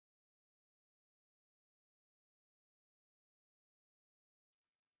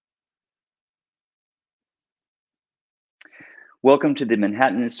Welcome to the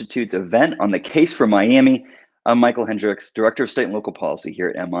Manhattan Institute's event on the case for Miami. I'm Michael Hendricks, Director of State and Local Policy here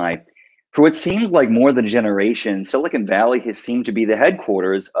at MI. For what seems like more than a generation, Silicon Valley has seemed to be the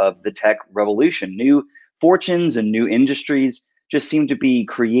headquarters of the tech revolution. New fortunes and new industries just seem to be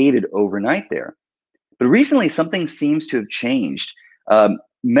created overnight there. But recently, something seems to have changed.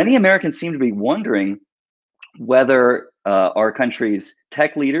 Many Americans seem to be wondering whether our country's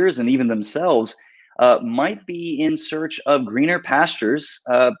tech leaders and even themselves might be in search of greener pastures,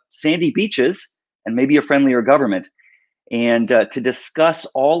 sandy beaches, and maybe a friendlier government. And to discuss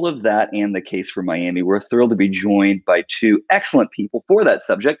all of that and the case for Miami, we're thrilled to be joined by two excellent people for that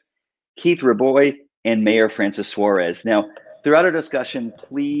subject, Keith Rabois and Mayor Francis Suarez. Now, throughout our discussion,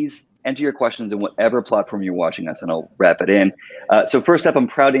 please enter your questions in whatever platform you're watching us, and I'll wrap it in. So first up, I'm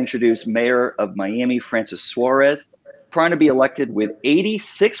proud to introduce Mayor of Miami, Francis Suarez. Prior to be elected with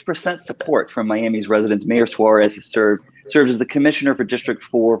 86% support from Miami's residents, Mayor Suarez has served as the commissioner for District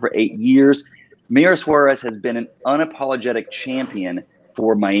 4 for 8 years. Mayor Suarez has been an unapologetic champion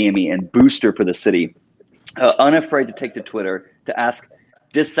for Miami and booster for the city, unafraid to take to Twitter to ask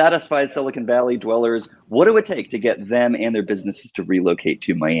dissatisfied Silicon Valley dwellers what it would take to get them and their businesses to relocate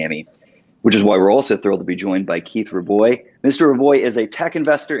to Miami, which is why we're also thrilled to be joined by Keith Rabois. Mr. Rabois is a tech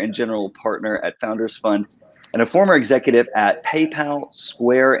investor and general partner at Founders Fund and a former executive at PayPal,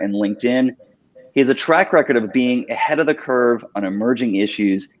 Square, and LinkedIn. He has a track record of being ahead of the curve on emerging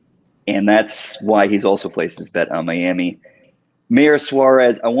issues, and that's why he's also placed his bet on Miami. Mayor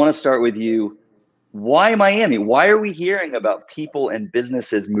Suarez, I want to start with you. Why Miami? Why are we hearing about people and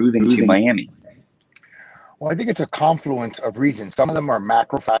businesses moving to Miami? Well, I think it's a confluence of reasons. Some of them are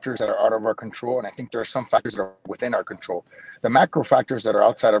macro factors that are out of our control, and I think there are some factors that are within our control. The macro factors that are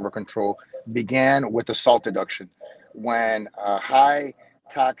outside of our control began with the SALT deduction, when high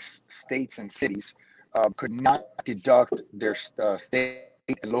tax states and cities could not deduct their state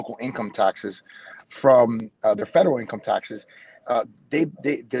and local income taxes from their federal income taxes.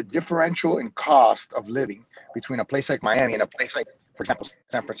 The differential in cost of living between a place like Miami and a place like, for example,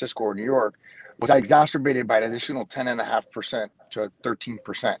 San Francisco or New York was exacerbated by an additional 10.5% to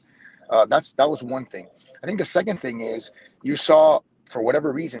 13%. That was one thing. I think the second thing is you saw, for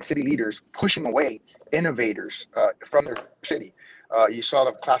whatever reason, city leaders pushing away innovators from their city. You saw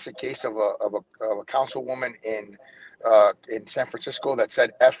the classic case of a councilwoman in San Francisco that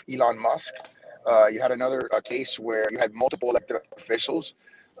said F Elon Musk. You had another case where you had multiple elected officials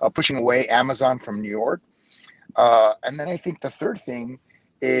pushing away Amazon from New York. And then I think the third thing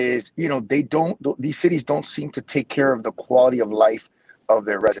is, these cities don't seem to take care of the quality of life of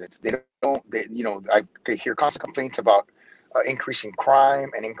their residents. I hear constant complaints about increasing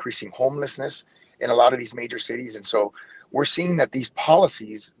crime and increasing homelessness in a lot of these major cities. And so we're seeing that these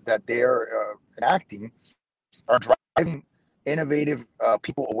policies that they're enacting are driving innovative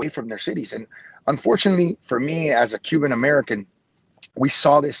people away from their cities. And unfortunately for me, as a Cuban American, we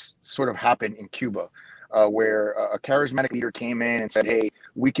saw this sort of happen in Cuba, where a charismatic leader came in and said, hey,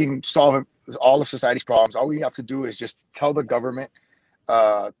 we can solve all of society's problems. All we have to do is just tell the government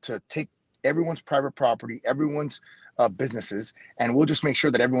to take everyone's private property, everyone's businesses, and we'll just make sure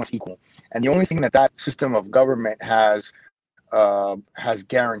that everyone's equal. And the only thing that system of government has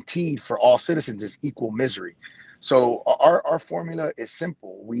guaranteed for all citizens is equal misery. So our formula is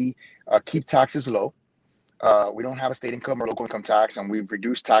simple. We keep taxes low. We don't have a state income or local income tax, and we've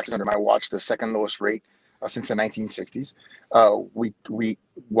reduced taxes under my watch, the second lowest rate since the 1960s.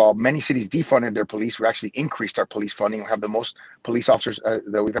 While many cities defunded their police, we actually increased our police funding. We have the most police officers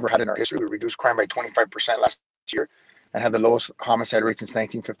that we've ever had in our history. We reduced crime by 25% last year and had the lowest homicide rate since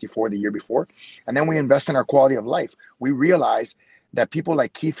 1954, the year before. And then we invest in our quality of life. We realize that people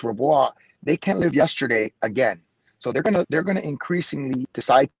like Keith Rabois, they can't live yesterday again. So they're gonna increasingly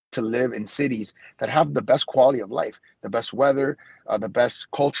decide to live in cities that have the best quality of life, the best weather, the best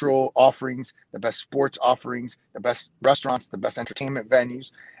cultural offerings, the best sports offerings, the best restaurants, the best entertainment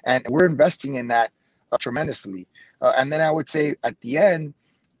venues. And we're investing in that tremendously. And then I would say at the end,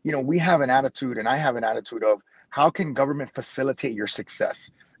 we have an attitude, and I have an attitude of, how can government facilitate your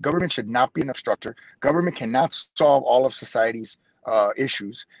success? Government should not be an obstructor. Government cannot solve all of society's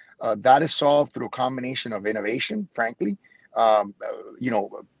issues. That is solved through a combination of innovation, frankly.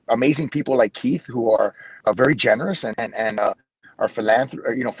 Amazing people like Keith, who are very generous and are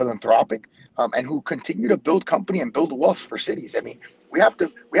philanthropic, and who continue to build company and build wealth for cities. I mean, we have to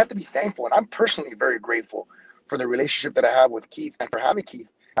be thankful, and I'm personally very grateful for the relationship that I have with Keith and for having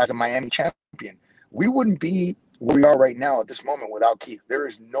Keith as a Miami champion. We wouldn't be where we are right now at this moment without Keith. There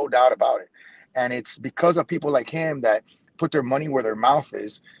is no doubt about it, and it's because of people like him that put their money where their mouth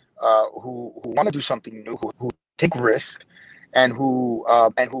is, who want to do something new, who take risk, and who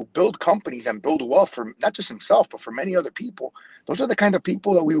build companies and build wealth for not just himself but for many other people. Those are the kind of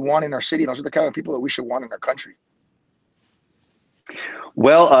people that we want in our city. Those are the kind of people that we should want in our country.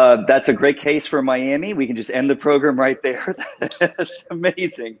 Well, that's a great case for Miami. We can just end the program right there. That's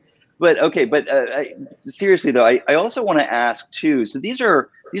amazing. But okay, but seriously though, I also want to ask too. So these are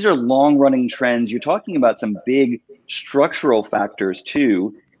long running trends. You're talking about some big structural factors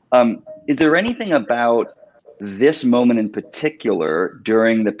too. Is there anything about this moment in particular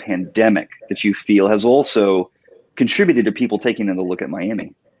during the pandemic that you feel has also contributed to people taking another look at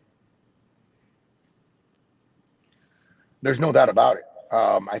Miami? There's no doubt about it.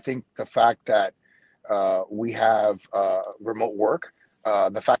 I think the fact that we have remote work,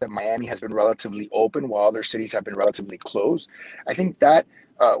 the fact that Miami has been relatively open while other cities have been relatively closed, I think that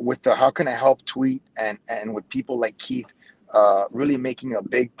with the "How Can I Help" tweet and with people like Keith really making a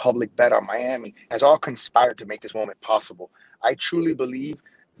big public bet on Miami has all conspired to make this moment possible. I truly believe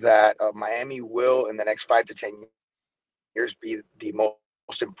that Miami will, in the next 5 to 10 years, be the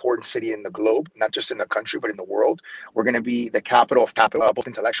most important city in the globe, not just in the country, but in the world. We're going to be the capital of capital, both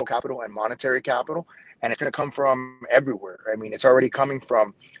intellectual capital and monetary capital. And it's going to come from everywhere. I mean, it's already coming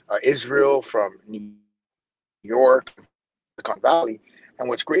from Israel, from New York, Silicon Valley. And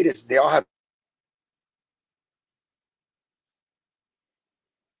what's great is they all have.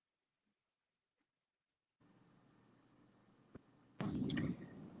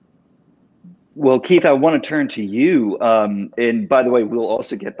 Well, Keith, I want to turn to you. And by the way, we'll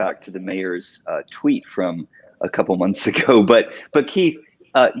also get back to the mayor's tweet from a couple months ago. But Keith,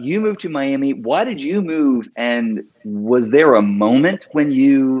 you moved to Miami. Why did you move? And was there a moment when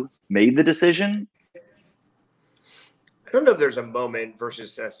you made the decision? I don't know if there's a moment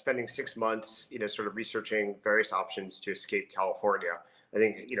versus spending 6 months, sort of researching various options to escape California. I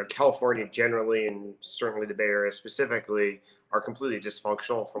think, California generally, and certainly the Bay Area specifically, are completely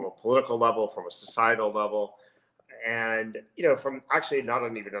dysfunctional from a political level, from a societal level, and, from actually not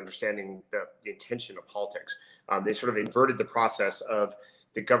even understanding the intention of politics. They sort of inverted the process of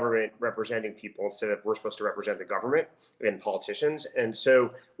the government representing people instead of we're supposed to represent the government and politicians. And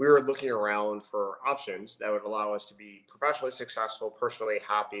so we were looking around for options that would allow us to be professionally successful, personally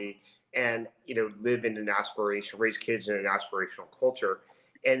happy, and, live in an aspiration, raise kids in an aspirational culture.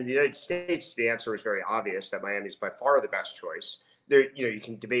 And in the United States, the answer is very obvious that Miami is by far the best choice. There, you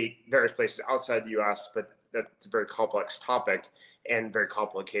can debate various places outside the US, but that's a very complex topic and very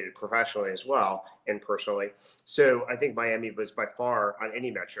complicated professionally as well and personally. So I think Miami was by far, on any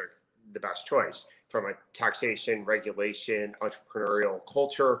metric, the best choice from a taxation, regulation, entrepreneurial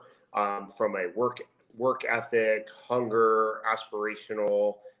culture, from a work ethic, hunger,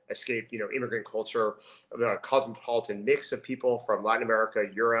 aspirational, escape, immigrant culture, the cosmopolitan mix of people from Latin America,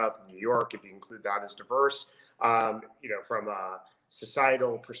 Europe, New York, if you include that as diverse, from a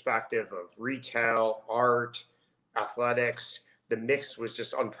societal perspective of retail, art, athletics. The mix was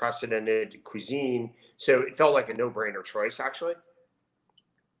just unprecedented cuisine. So it felt like a no-brainer choice, actually.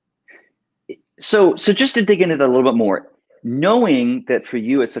 So just to dig into that a little bit more, knowing that for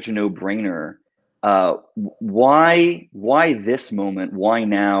you it's such a no-brainer, why this moment? Why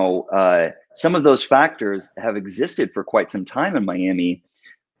now? Some of those factors have existed for quite some time in Miami,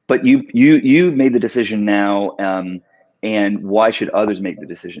 but you made the decision now, and why should others make the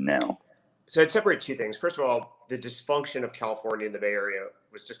decision now? So I'd separate two things. First of all, the dysfunction of California and the Bay Area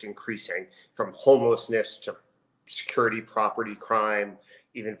was just increasing, from homelessness to security, property crime,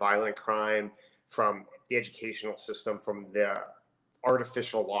 even violent crime, from the educational system, from the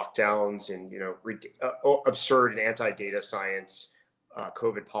artificial lockdowns and absurd and anti-data science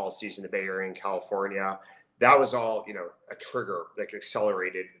COVID policies in the Bay Area and California. That was all a trigger that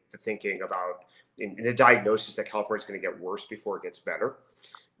accelerated the thinking about in the diagnosis that California is going to get worse before it gets better.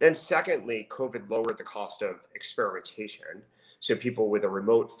 Then secondly, COVID lowered the cost of experimentation. So people with a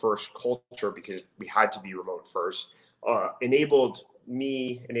remote first culture, because we had to be remote first, enabled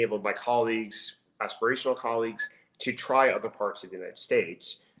my colleagues, aspirational colleagues, to try other parts of the United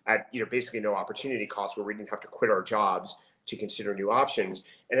States at basically no opportunity cost, where we didn't have to quit our jobs to consider new options.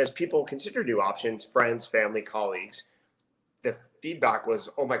 And as people consider new options, friends, family, colleagues, the feedback was,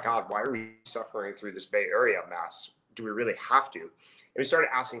 oh my God, why are we suffering through this Bay Area mess? Do we really have to? And we started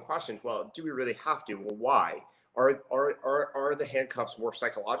asking questions. Well, do we really have to? Well, why? Are the handcuffs more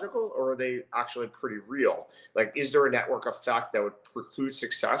psychological, or are they actually pretty real? Like, is there a network effect that would preclude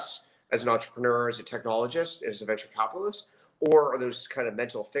success as an entrepreneur, as a technologist, as a venture capitalist? or are those kind of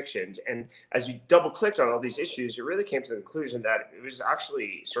mental fictions? And as we double clicked on all these issues, it really came to the conclusion that it was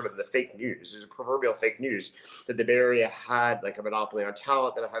actually sort of the fake news. It was a proverbial fake news that the Bay Area had like a monopoly on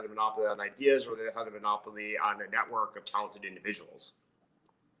talent, that it had a monopoly on ideas, or that it had a monopoly on a network of talented individuals.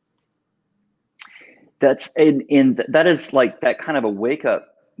 That's that is like that kind of a wake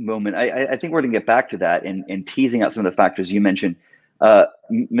up moment. I think we're going to get back to that and teasing out some of the factors you mentioned.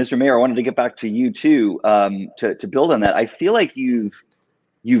 Mr. Mayor, I wanted to get back to you too, to build on that. I feel like you've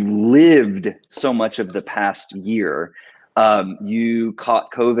lived so much of the past year. You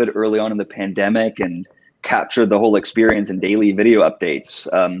caught COVID early on in the pandemic and captured the whole experience in daily video updates.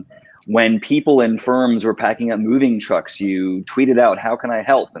 When people in firms were packing up moving trucks, you tweeted out, "How can I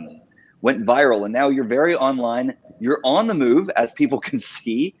help?" and went viral. And now you're very online. You're on the move, as people can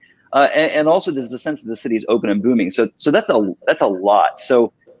see. And also there's the sense that the city is open and booming. So that's a lot.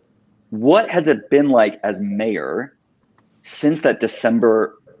 So what has it been like as mayor since that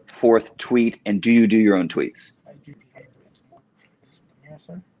December 4th tweet? And do you do your own tweets?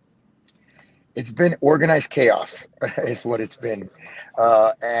 It's been organized chaos is what it's been.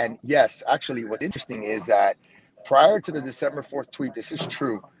 And yes, actually what's interesting is that prior to the December 4th tweet, this is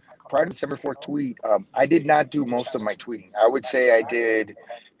true. Prior to the December 4th tweet, I did not do most of my tweeting. I would say I did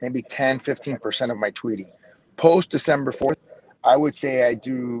maybe 10-15% of my tweeting. Post December 4th, I would say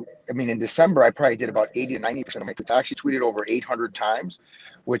in December, I probably did about 80 to 90% of my tweets. I actually tweeted over 800 times,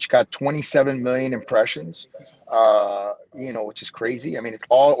 which got 27 million impressions, which is crazy. I mean, it's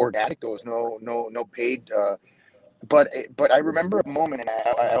all organic. There was no paid. But I remember a moment, and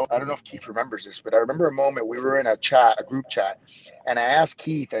I don't know if Keith remembers this, but I remember a moment we were in a group chat, and I asked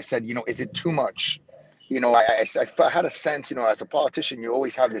Keith, I said, is it too much? I had a sense, as a politician, you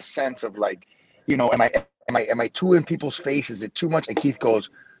always have this sense of like, am I too in people's face? Is it too much? And Keith goes,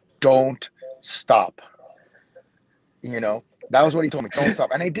 "Don't stop." That was what he told me. Don't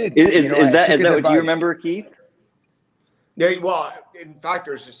stop. And I did. Is that what do you remember, Keith? Yeah, well, in fact,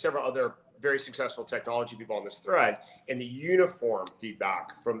 there's several other very successful technology people on this thread, and the uniform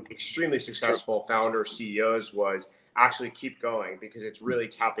feedback from extremely successful founders, CEOs was actually keep going, because it's really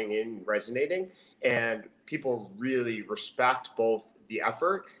tapping in, resonating, and people really respect both the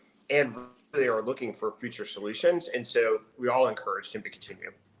effort and they are looking for future solutions. And so we all encouraged him to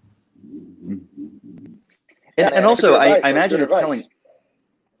continue. And also, I imagine it's telling.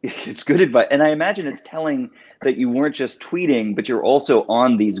 It's good advice, and I imagine it's telling that you weren't just tweeting, but you're also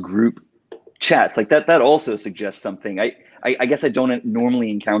on these group chats. Like that also suggests something. I guess I don't normally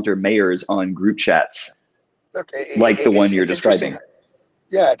encounter mayors on group chats like the one you're describing.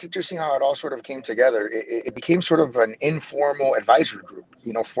 Yeah, it's interesting how it all sort of came together. It became sort of an informal advisory group,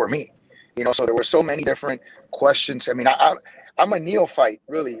 for me. So there were so many different questions. I mean, I'm a neophyte,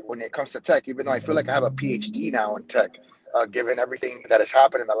 really, when it comes to tech, even though I feel like I have a PhD now in tech, given everything that has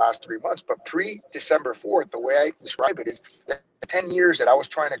happened in the last 3 months. But pre-December 4th, the way I describe it is the 10 years that I was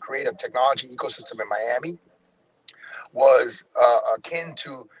trying to create a technology ecosystem in Miami was akin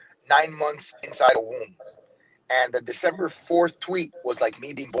to 9 months inside a womb. And the December 4th tweet was like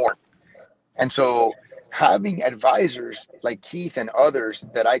me being born. And so having advisors like Keith and others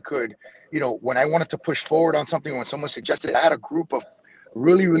that I could, when I wanted to push forward on something, when someone suggested it, I had a group of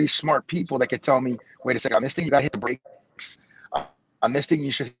really, really smart people that could tell me, wait a second, on this thing, you got to hit the brakes. On this thing,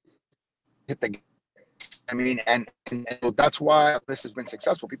 you should hit the gas. I mean, and so that's why this has been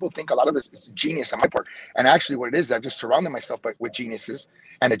successful. People think a lot of this is genius on my part. And actually what it is, I've just surrounded myself with geniuses.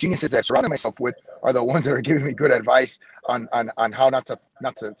 And the geniuses that I've surrounded myself with are the ones that are giving me good advice on how not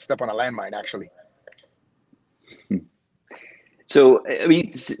to step on a landmine, actually. So, I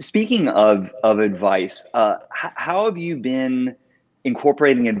mean, speaking of advice, how have you been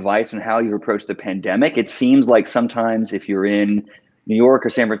incorporating advice on how you approach the pandemic? It seems like sometimes if you're in New York or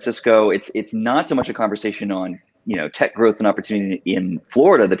San Francisco, it's not so much a conversation on tech growth and opportunity in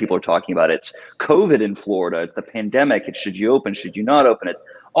Florida that people are talking about. It's COVID in Florida. It's the pandemic. It's should you open? Should you not open it?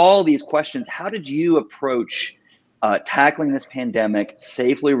 All these questions. How did you approach tackling this pandemic,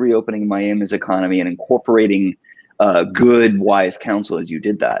 safely reopening Miami's economy, and incorporating good, wise counsel as you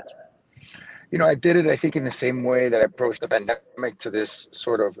did that? I did it, I think, in the same way that I approached the pandemic to this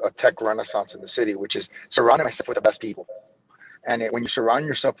sort of a tech renaissance in the city, which is surrounding myself with the best people. And when you surround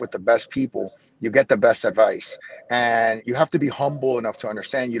yourself with the best people, you get the best advice. And you have to be humble enough to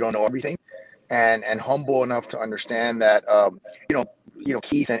understand you don't know everything, and humble enough to understand that,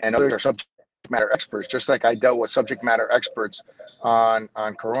 Keith and others are subject matter experts, just like I dealt with subject matter experts on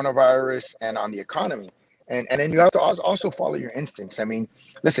coronavirus and on the economy. And then you have to also follow your instincts. I mean,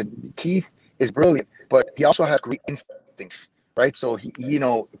 listen, Keith is brilliant, but he also has great instincts. right? So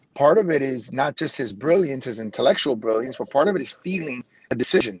part of it is not just his brilliance, his intellectual brilliance, but part of it is feeling a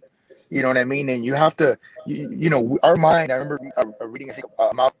decision. You know what I mean? And you have to, our mind. I remember reading, I think,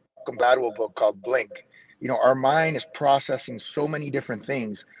 a Malcolm Gladwell book called Blink. Our mind is processing so many different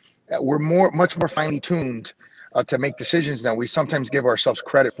things. We're much more finely tuned to make decisions than we sometimes give ourselves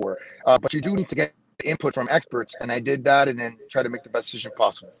credit for. But you do need to get input from experts, and I did that, and then try to make the best decision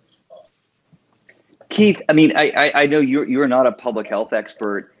possible. Keith, I mean, I know you're not a public health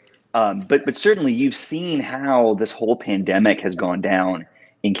expert, but certainly you've seen how this whole pandemic has gone down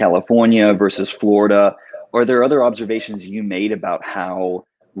in California versus Florida. Are there other observations you made about how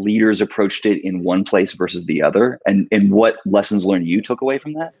leaders approached it in one place versus the other, and what lessons learned you took away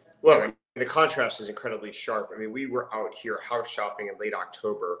from that? Well, I mean, the contrast is incredibly sharp. I mean, we were out here house shopping in late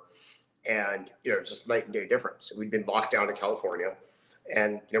October, and it's just night and day difference. We'd been locked down in California,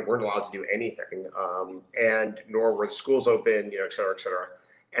 and weren't allowed to do anything, and nor were the schools open, et cetera, et cetera.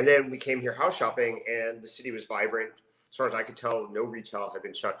 And then we came here house shopping, and the city was vibrant. As far as I could tell, no retail had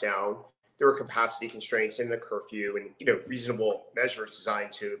been shut down. There were capacity constraints and a curfew, and reasonable measures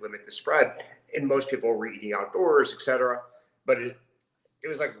designed to limit the spread. And most people were eating outdoors, et cetera. But it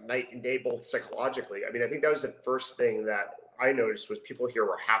was like night and day, both psychologically. I mean, I think that was the first thing that I noticed was people here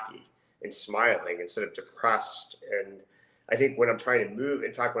were happy and smiling instead of depressed. And I think when I'm trying to move,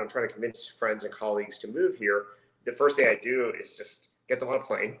 in fact, when I'm trying to convince friends and colleagues to move here, the first thing I do is just get them on a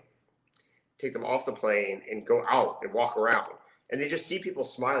plane, take them off the plane, and go out and walk around. And they just see people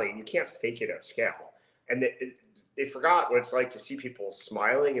smiling. You can't fake it at scale. And they forgot what it's like to see people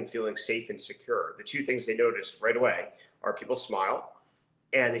smiling and feeling safe and secure. The two things they notice right away are people smile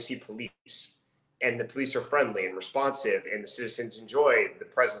and they see police. And the police are friendly and responsive, and the citizens enjoy the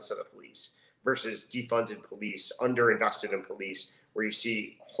presence of the police, versus defunded police, underinvested in police, where you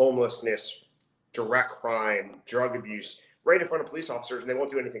see homelessness, direct crime, drug abuse right in front of police officers, and they won't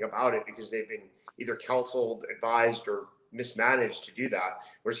do anything about it because they've been either counseled, advised, or mismanaged to do that.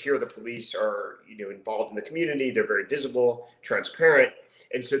 Whereas here, the police are, involved in the community. They're very visible, transparent.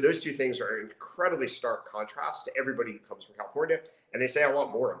 And so those two things are incredibly stark contrast to everybody who comes from California. And they say, I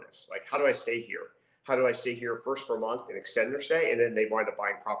want more of this. Like, how do I stay here? How do I stay here first for a month and extend their stay? And then they wind up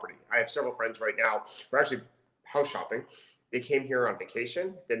buying property. I have several friends right now who are actually house shopping. They came here on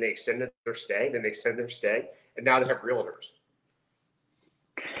vacation, then they extended their stay, then they extended their stay, and now they have realtors.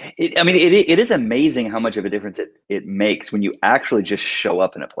 It is amazing how much of a difference it makes when you actually just show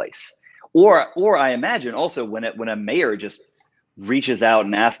up in a place. Or I imagine also when a mayor just reaches out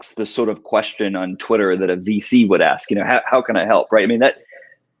and asks the sort of question on Twitter that a VC would ask, how can I help, right? I mean,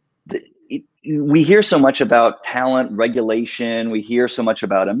 we hear so much about talent regulation. We hear so much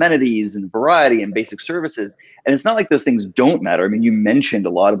about amenities and variety and basic services. And it's not like those things don't matter. I mean, you mentioned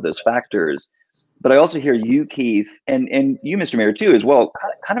a lot of those factors. But I also hear you, Keith, and you, Mr. Mayor, too, as well,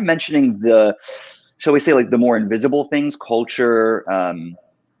 kind of mentioning the, shall we say, like the more invisible things, culture,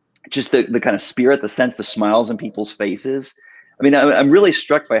 just the kind of spirit, the sense, the smiles on people's faces. I mean, I'm really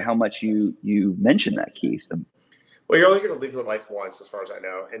struck by how much you mentioned that, Keith. Well, you're only going to live your life once, as far as I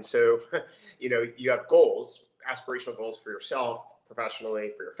know. And so, you have goals, aspirational goals for yourself,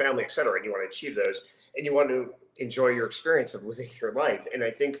 professionally, for your family, et cetera, and you want to achieve those, and you want to enjoy your experience of living your life. And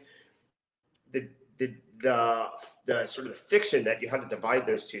I think the sort of the fiction that you had to divide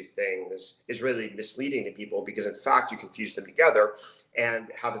those two things is really misleading to people, because in fact you confuse them together and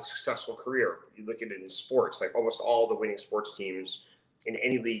have a successful career. You look at it in sports, like almost all the winning sports teams in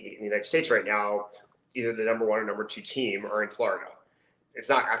any league in the United States right now, either the number 1 or number 2 team are in Florida. It's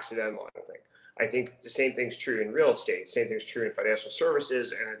not accidental, I don't think. I think the same thing's true in real estate, same thing's true in financial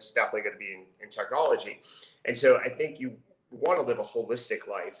services, and it's definitely going to be in technology. And so I think you want to live a holistic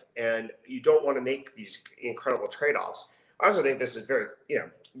life, and you don't want to make these incredible trade-offs. I also think this is very,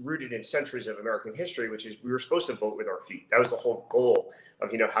 rooted in centuries of American history, which is we were supposed to vote with our feet. That was the whole goal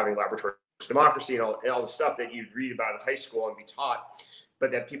of, having laboratory democracy and all the stuff that you'd read about in high school and be taught, but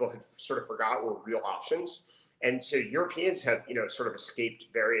that people had sort of forgot were real options. And so Europeans have, sort of escaped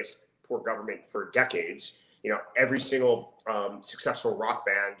various poor government for decades. Every single successful rock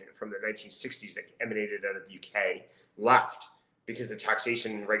band from the 1960s that emanated out of the UK left because the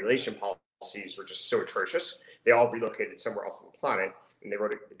taxation and regulation policies were just so atrocious. They all relocated somewhere else on the planet, and the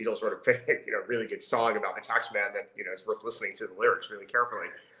Beatles wrote a really good song about the tax man that is worth listening to the lyrics really carefully.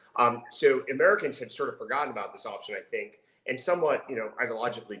 So Americans had sort of forgotten about this option, I think, and somewhat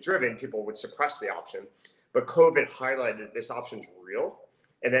ideologically driven, people would suppress the option. But COVID highlighted that this option's real,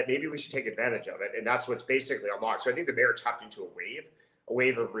 and that maybe we should take advantage of it. And that's what's basically unlocked. So I think the mayor tapped into a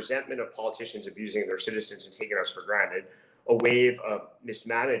wave of resentment of politicians abusing their citizens and taking us for granted, a wave of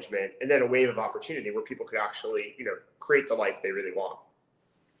mismanagement and then a wave of opportunity where people could actually, create the life they really want.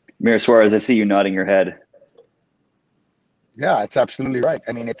 Mayor Suarez, I see you nodding your head. Yeah, it's absolutely right.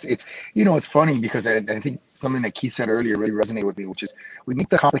 I mean, it's funny because I think something that Keith said earlier really resonated with me, which is we make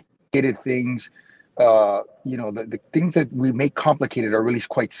the complicated things, the things that we make complicated are really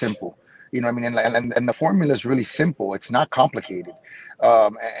quite simple. I mean, and the formula is really simple. It's not complicated.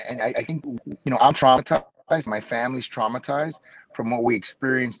 And I think, I'm traumatized. My family's traumatized from what we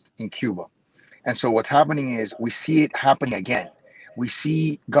experienced in Cuba. And so what's happening is we see it happening again. We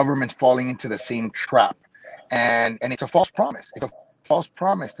see governments falling into the same trap. And it's a false promise. It's a false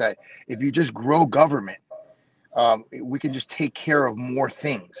promise that if you just grow government, we can just take care of more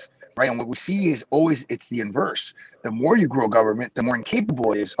things, right? And what we see is always it's the inverse. The more you grow government, the more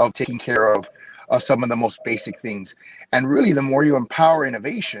incapable it is of taking care of some of the most basic things. And really, the more you empower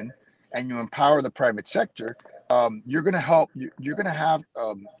innovation and you empower the private sector, you're going to help. You're going to have,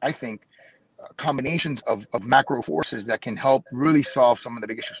 I think, combinations of macro forces that can help really solve some of the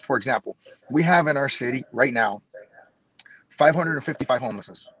big issues. For example, we have in our city right now 555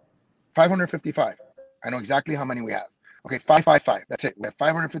 homelessness. 555. I know exactly how many we have. Okay, 555. That's it. We have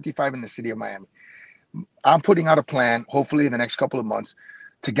 555 in the city of Miami. I'm putting out a plan, hopefully in the next couple of months,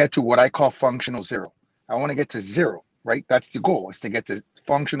 to get to what I call functional zero. I want to get to zero, right? That's the goal, is to get to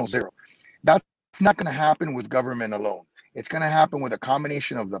functional zero. That's not going to happen with government alone. It's going to happen with a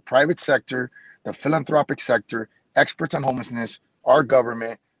combination of the private sector, the philanthropic sector, experts on homelessness, our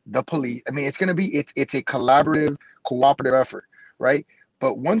government, the police. I mean, it's a collaborative, cooperative effort, right?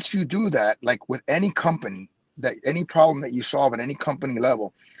 But once you do that, like with any company, that any problem that you solve at any company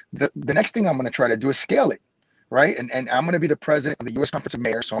level, the next thing I'm going to try to do is scale it, right? And I'm going to be the president of the U.S. Conference of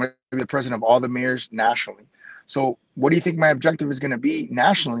Mayors, so I'm going to be the president of all the mayors nationally. So what do you think my objective is going to be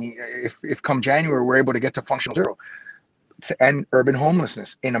nationally if come January we're able to get to functional zero? To end urban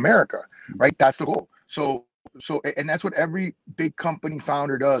homelessness in America, right? That's the goal. So, and that's what every big company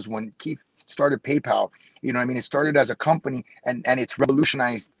founder does. When Keith started PayPal, it started as a company and it's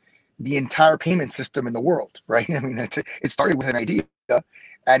revolutionized the entire payment system in the world, right? I mean, it started with an idea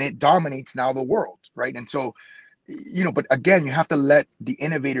and it dominates now the world, right? And so, but again, you have to let the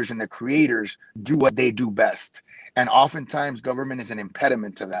innovators and the creators do what they do best. And oftentimes government is an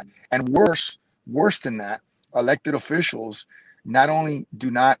impediment to that. And worse than that, elected officials not only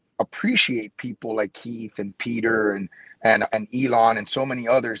do not appreciate people like Keith and Peter and Elon and so many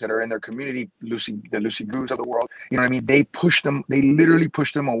others that are in their community, the Lucy Goos of the world, they literally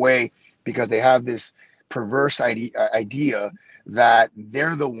push them away because they have this perverse idea that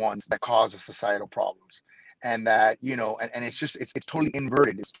they're the ones that cause the societal problems. And that, and it's totally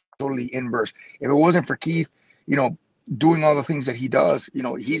inverted. It's totally inverse. If it wasn't for Keith, doing all the things that he does,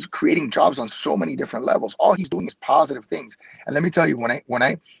 he's creating jobs on so many different levels. All he's doing is positive things. And let me tell you, when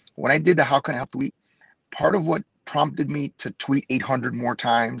I did the How Can I Help tweet, part of what prompted me to tweet 800 more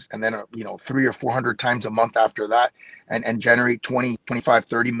times and then 300 or 400 times a month after that and generate 20, 25,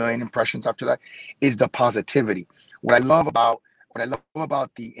 30 million impressions after that is the positivity. What I love about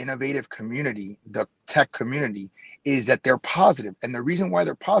the innovative community, the tech community, is that they're positive. And the reason why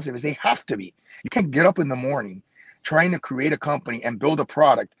they're positive is they have to be. You can't get up in the morning trying to create a company and build a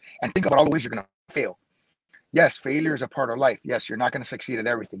product and think about all the ways you're going to fail. Yes, failure is a part of life. Yes, you're not going to succeed at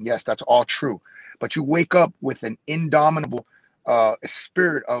everything. Yes, that's all true. But you wake up with an indomitable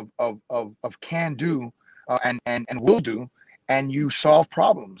spirit of can do and will do, and you solve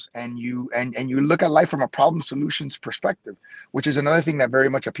problems and you look at life from a problem solutions perspective, which is another thing that very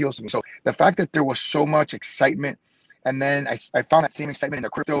much appeals to me. So the fact that there was so much excitement, and then I found that same excitement in the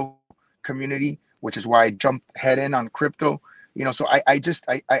crypto community, which is why I jumped head in on crypto. So I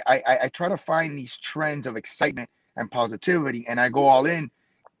try to find these trends of excitement and positivity, and I go all in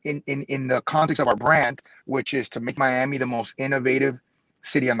the context of our brand, which is to make Miami the most innovative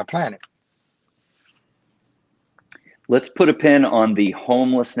city on the planet. Let's put a pin on the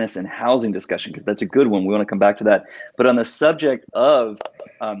homelessness and housing discussion, because that's a good one. We want to come back to that. But on the subject of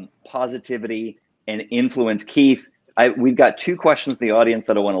positivity and influence, Keith, we've got two questions in the audience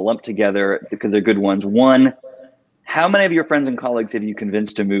that I want to lump together because they're good ones. One, how many of your friends and colleagues have you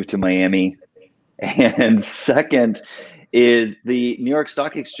convinced to move to Miami? And second is the New York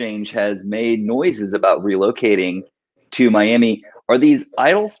Stock Exchange has made noises about relocating to Miami. Are these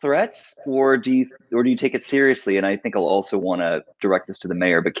idle threats, or do you take it seriously? And I think I'll also want to direct this to the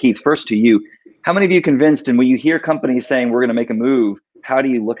mayor. But Keith, first to you, how many of you convinced? And when you hear companies saying we're going to make a move, how do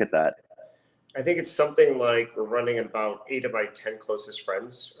you look at that? I think it's something like we're running about 8 of my 10 closest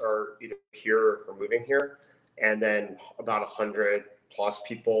friends are either here or moving here, and then about 100 plus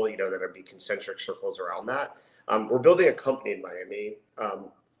people, that would be concentric circles around that. We're building a company in Miami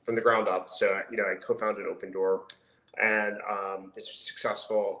from the ground up. So, I co-founded Open Door, and it's a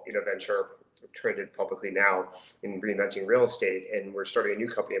successful, venture traded publicly now in reinventing real estate. And we're starting a new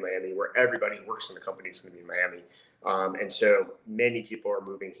company in Miami where everybody who works in the company is going to be in Miami. And so many people are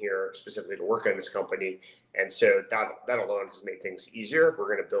moving here specifically to work on this company. And so that alone has made things easier. We're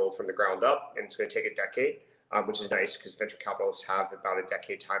going to build from the ground up, and it's going to take a decade, which is nice because venture capitalists have about a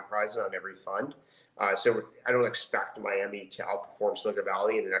decade time horizon on every fund. So I don't expect Miami to outperform Silicon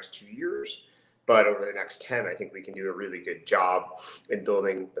Valley in the next 2 years. But over the next 10, I think we can do a really good job in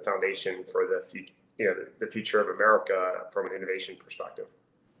building the foundation for the future of America from an innovation perspective.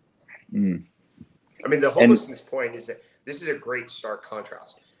 Mm. I mean, the homelessness point is that this is a great stark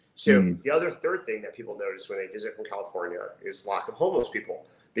contrast. So the other third thing that people notice when they visit from California is lack of homeless people.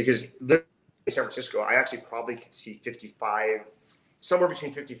 Because in San Francisco, I actually probably could see somewhere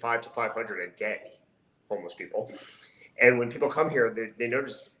between 55 to 500 a day homeless people. And when people come here, they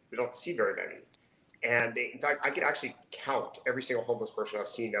notice we don't see very many. And in fact, I can actually count every single homeless person I've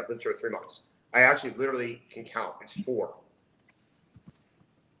seen. I've lived here 3 months. I actually literally can count. It's 4.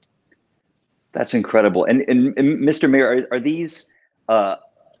 That's incredible. And Mr. Mayor, are these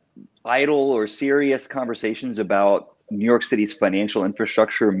idle or serious conversations about New York City's financial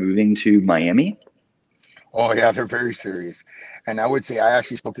infrastructure moving to Miami? Oh yeah, they're very serious. And I would say I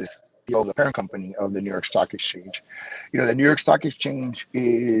actually spoke to CEO of the parent company of the New York Stock Exchange. The New York Stock Exchange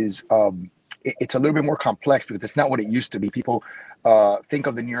is it's a little bit more complex because it's not what it used to be. People think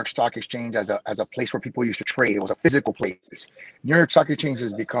of the New York Stock Exchange as a place where people used to trade. It was a physical place. New York Stock Exchange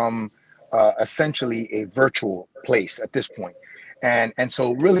has become essentially a virtual place at this point. And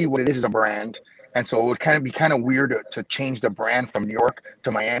so really what it is a brand. And so it would kind of weird to change the brand from New York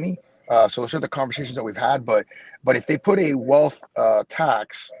to Miami. So those are the conversations that we've had. But if they put a wealth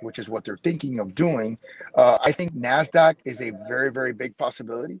tax, which is what they're thinking of doing, I think NASDAQ is a very, very big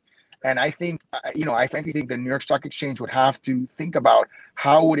possibility. And I think, I frankly think the New York Stock Exchange would have to think about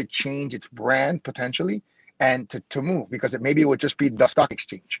how would it change its brand potentially and to move, because maybe it would just be the stock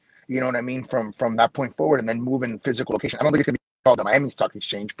exchange, you know what I mean, from that point forward, and then move in physical location. I don't think it's going to be called the Miami Stock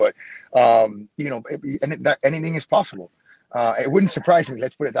Exchange, but, anything is possible. It wouldn't surprise me,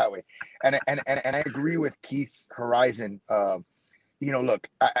 let's put it that way. And I agree with Keith's horizon. Look,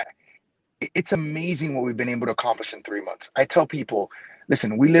 it's amazing what we've been able to accomplish in 3 months. I tell people,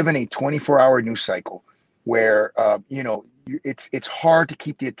 listen, we live in a 24-hour news cycle where, it's hard to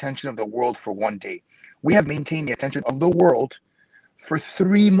keep the attention of the world for one day. We have maintained the attention of the world for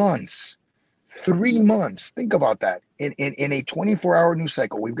 3 months. 3 months. Think about that. In a 24-hour news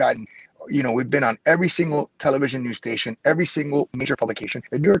cycle, we've gotten, we've been on every single television news station, every single major publication,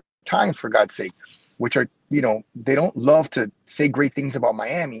 the New York Times, for God's sake, which are, they don't love to say great things about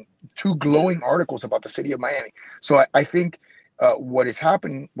Miami, 2 glowing articles about the city of Miami. So I think what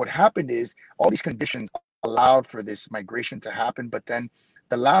happened is all these conditions allowed for this migration to happen. But then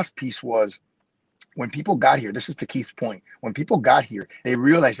the last piece was when people got here, this is to Keith's point, when people got here, they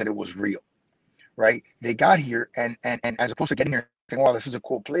realized that it was real, right? They got here and as opposed to getting here saying, wow, this is a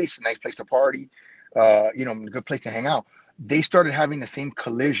cool place, nice place to party, a good place to hang out. They started having the same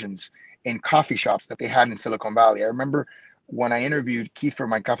collisions in coffee shops that they had in Silicon Valley. I remember when I interviewed Keith for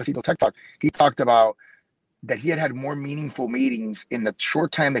my Cafecito Tech Talk, he talked about that he had more meaningful meetings in the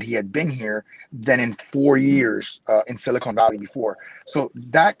short time that he had been here than in 4 years in Silicon Valley before. So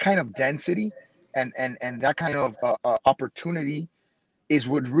that kind of density and that kind of opportunity is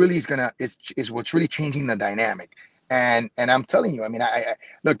what really is what's really changing the dynamic. And I'm telling you, I mean, I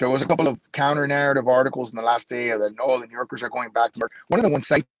look, there was a couple of counter narrative articles in the last day that, the New Yorkers are going back to work. One of the ones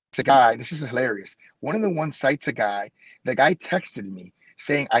cites a guy, this is hilarious. One of the ones cites a guy, the guy texted me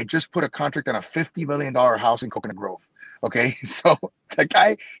saying, I just put a contract on a $50 million house in Coconut Grove. Okay. So the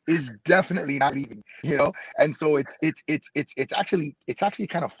guy is definitely not leaving, and so it's actually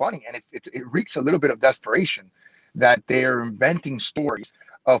kind of funny. And it reeks a little bit of desperation that they're inventing stories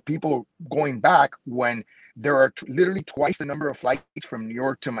of people going back when there are literally twice the number of flights from New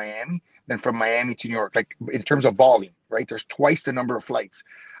York to Miami than from Miami to New York, like in terms of volume, right? There's twice the number of flights.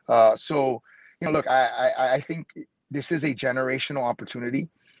 So, look, I think this is a generational opportunity.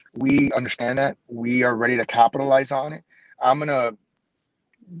 We understand that. We are ready to capitalize on it. I'm going to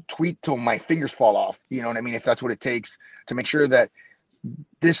tweet till my fingers fall off, you know what I mean? If that's what it takes to make sure that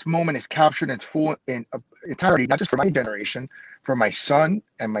this moment is captured in its full entirety, not just for my generation, for my son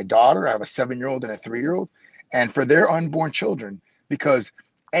and my daughter. I have a 7-year-old and a 3-year-old, and for their unborn children, because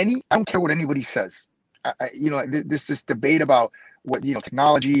I don't care what anybody says. This debate about what,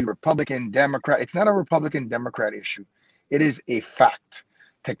 technology, Republican, Democrat, it's not a Republican Democrat issue. It is a fact.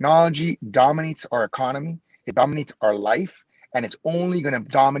 Technology dominates our economy, It dominates our life, and it's only going to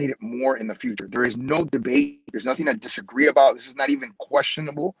dominate it more in the future. There is no debate. There's nothing to disagree about. This is not even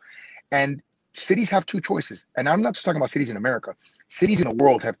questionable. And cities have two choices. And I'm not just talking about cities in America. Cities in the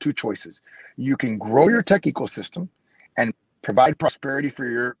world have two choices. You can grow your tech ecosystem and provide prosperity for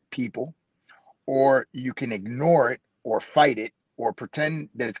your people, or you can ignore it or fight it or pretend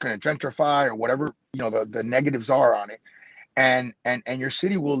that it's going to gentrify or whatever, the negatives are on it. And your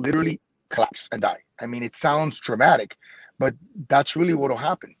city will literally collapse and die. I mean, it sounds dramatic, but that's really what will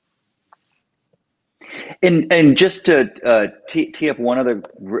happen. And just to tee up one other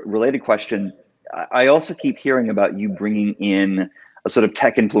related question, I also keep hearing about you bringing in a sort of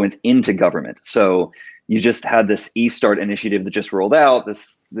tech influence into government. So you just had this eStart initiative that just rolled out. I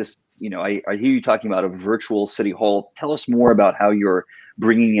hear you talking about a virtual city hall. Tell us more about how you're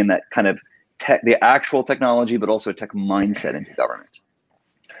bringing in that kind of tech, the actual technology, but also a tech mindset into government.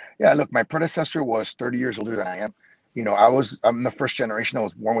 Yeah, look, my predecessor was 30 years older than I am. I'm the first generation that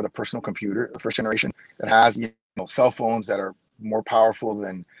was born with a personal computer, the first generation that has, cell phones that are more powerful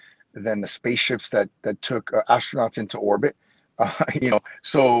than the spaceships that took astronauts into orbit.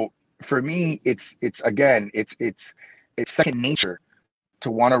 So for me, it's second nature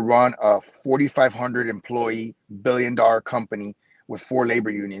to want to run a 4,500 employee $1 billion company with 4 labor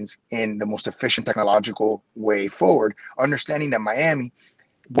unions in the most efficient technological way forward, understanding that Miami,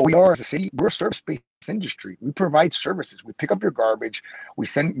 what we are as a city, we're a service-based industry. We provide services. We pick up your garbage. We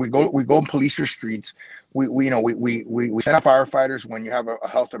go and police your streets. We send out firefighters when you have a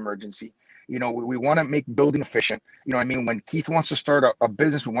health emergency. We want to make building efficient. When Keith wants to start a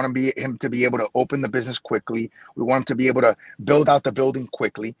business, we want him to be able to open the business quickly. We want him to be able to build out the building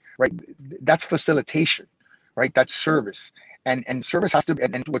quickly, right? That's facilitation, right? That's service. And service has to be,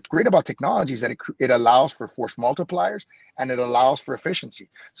 and what's great about technology is that it allows for force multipliers and it allows for efficiency.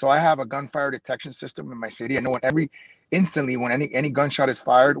 So I have a gunfire detection system in my city. I know instantly when any gunshot is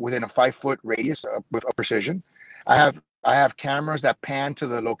fired within a 5-foot radius with a precision. I have cameras that pan to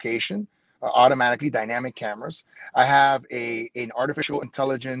the location automatically, dynamic cameras. I have an artificial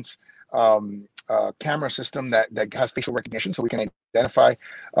intelligence camera system that has facial recognition, so we can identify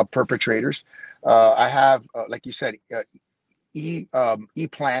perpetrators. I have, like you said,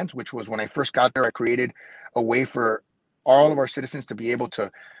 e-plans, which was when I first got there. I created a way for all of our citizens to be able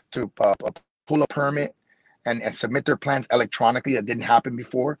to pull a permit and submit their plans electronically. That didn't happen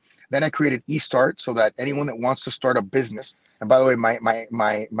before. Then I created eStart so that anyone that wants to start a business, and by the way,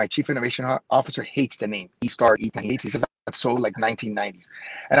 my chief innovation officer hates the name eStart, e-plan. He says that's so like 1990s.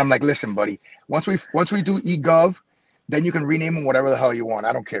 And I'm like, listen, buddy, once we do eGov, then you can rename them whatever the hell you want.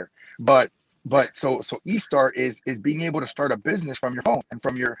 I don't care. But so eStart is being able to start a business from your phone and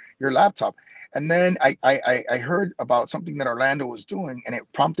from your laptop. And then I heard about something that Orlando was doing, and it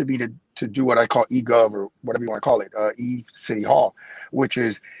prompted me to do what I call eGov, or whatever you want to call it, e-city hall, which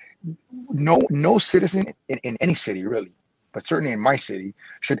is no citizen in any city really, but certainly in my city,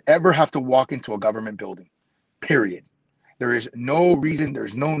 should ever have to walk into a government building, period. There is no reason,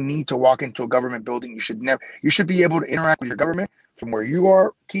 there's no need to walk into a government building. You should be able to interact with your government from where you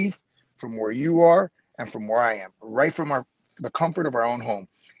are, Keith, from where you are, and from where I am, right from the comfort of our own home.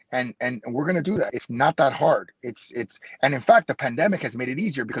 And we're going to do that. It's not that hard. And in fact, the pandemic has made it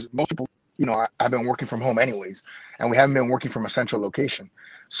easier because most people, I've been working from home anyways, and we haven't been working from a central location.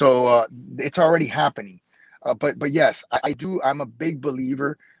 So it's already happening. But yes, I'm a big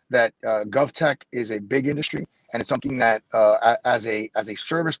believer that GovTech is a big industry, and it's something that as a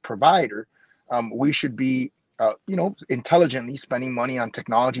service provider, we should be intelligently spending money on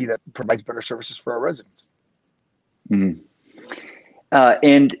technology that provides better services for our residents. Mm-hmm.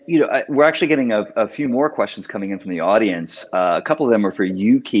 And we're actually getting a few more questions coming in from the audience. A couple of them are for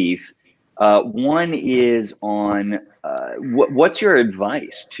you, Keith. One is on what's your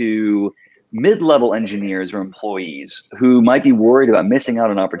advice to mid-level engineers or employees who might be worried about missing out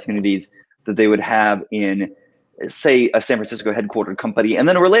on opportunities that they would have in, say, a San Francisco headquartered company? And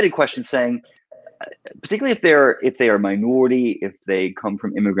then a related question saying, particularly if they are minority, if they come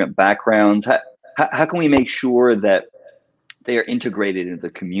from immigrant backgrounds, how can we make sure that they are integrated into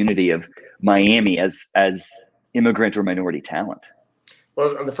the community of Miami as immigrant or minority talent?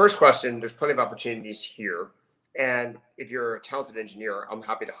 Well, on the first question, there's plenty of opportunities here. And if you're a talented engineer, I'm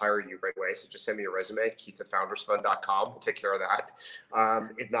happy to hire you right away. So just send me your resume, keith@foundersfund.com. We'll take care of that.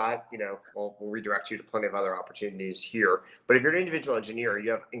 If not, we'll redirect you to plenty of other opportunities here. But if you're an individual engineer,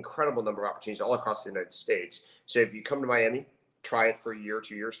 you have incredible number of opportunities all across the United States. So if you come to Miami, try it for a year,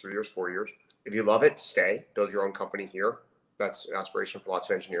 2 years, 3 years, 4 years. If you love it, stay, build your own company here. That's an aspiration for lots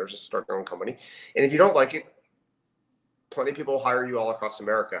of engineers, to start their own company. And if you don't like it, plenty of people hire you all across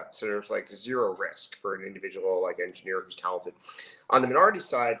America. So there's like zero risk for an individual like engineer who's talented. On the minority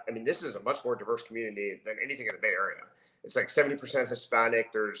side, I mean, this is a much more diverse community than anything in the Bay Area. It's like 70%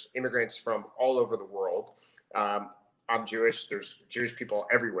 Hispanic. There's immigrants from all over the world. I'm Jewish. There's Jewish people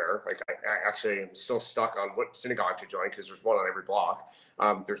everywhere. Like I actually am still stuck on what synagogue to join because there's one on every block.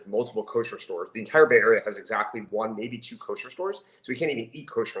 There's multiple kosher stores. The entire Bay Area has exactly one, maybe two kosher stores. So we can't even eat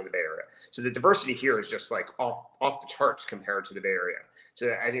kosher in the Bay Area. So the diversity here is just like off the charts compared to the Bay Area.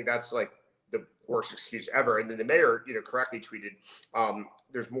 So I think that's like the worst excuse ever. And then the mayor, correctly tweeted,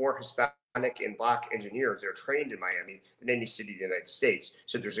 there's more Hispanic and Black engineers that are trained in Miami than any city in the United States.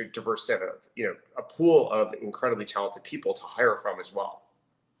 So there's a diverse set of, a pool of incredibly talented people to hire from as well.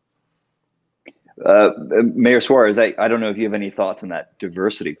 Mayor Suarez, I don't know if you have any thoughts on that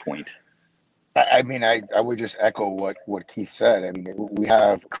diversity point. I mean, I would just echo what Keith said. I mean, we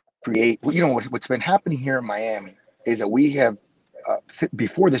have what's been happening here in Miami is that we have,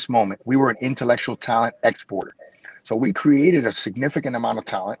 before this moment, we were an intellectual talent exporter. So we created a significant amount of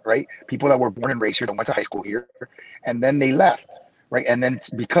talent, right? People that were born and raised here, that went to high school here, and then they left, right? And then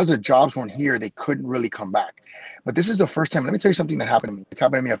because the jobs weren't here, they couldn't really come back. But this is the first time. Let me tell you something that happened to me. It's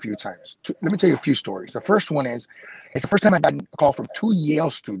happened to me a few times. Let me tell you a few stories. The first one is, it's the first time I got a call from two Yale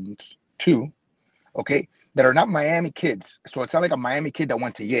students, okay, that are not Miami kids. So it's not like a Miami kid that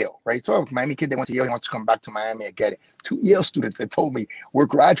went to Yale, right? So a Miami kid that went to Yale, he wants to come back to Miami, I get it. Two Yale students that told me, we're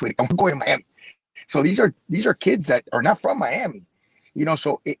graduating and we're going to Miami. So these are kids that are not from Miami,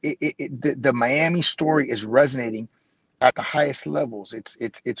 so the Miami story is resonating at the highest levels.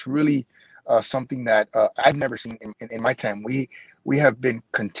 It's really something that I've never seen in my time. We have been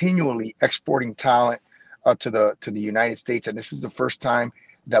continually exporting talent to the United States, and this is the first time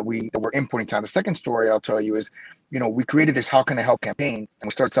that we're importing talent. The second story I'll tell you is, we created this "How Can I Help" campaign, and we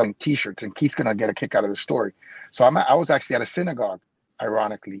started selling T-shirts. And Keith's gonna get a kick out of the story. So I was actually at a synagogue,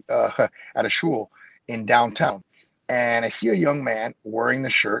 ironically, at a shul in downtown, and I see a young man wearing the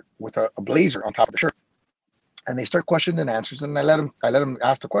shirt with a blazer on top of the shirt, and they start questioning and answers, and I let him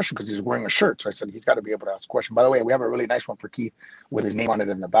ask the question because he's wearing a shirt. So I said he's got to be able to ask a question. By the way, we have a really nice one for Keith with his name on it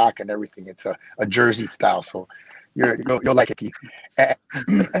in the back and everything. It's a jersey style, so you'll like it, Keith. And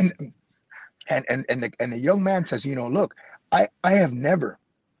the young man says, look, I have never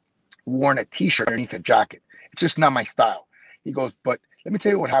worn a T-shirt underneath a jacket. It's just not my style. He goes, but let me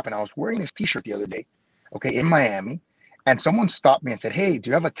tell you what happened. I was wearing this T-shirt the other day, okay, in Miami, and someone stopped me and said, hey, do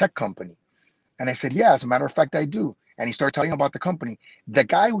you have a tech company? And I said, yeah, as a matter of fact, I do. And he started telling about the company. The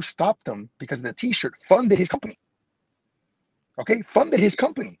guy who stopped him because of the T-shirt funded his company. Okay, funded his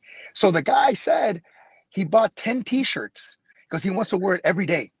company. So the guy said he bought 10 T-shirts because he wants to wear it every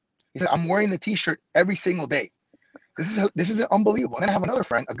day. He said, I'm wearing the T-shirt every single day. This is unbelievable. And then I have another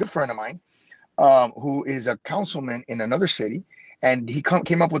friend, a good friend of mine, who is a councilman in another city, and he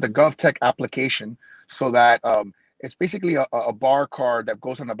came up with a GovTech application so that it's basically a bar card that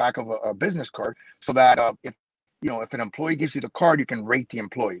goes on the back of a business card, so that if an employee gives you the card, you can rate the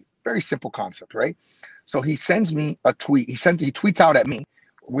employee. Very simple concept, right? So he sends me a tweet. He tweets out at me.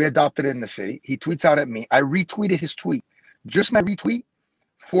 We adopted it in the city. He tweets out at me. I retweeted his tweet. Just my retweet,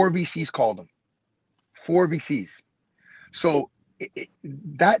 4 VCs called him. 4 VCs. So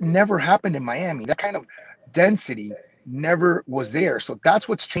that never happened in Miami. That kind of density never was there. So that's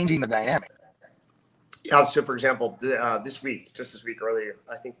what's changing the dynamic. Yeah. So for example, this week earlier,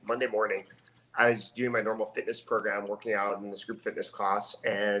 I think Monday morning, I was doing my normal fitness program, working out in this group fitness class.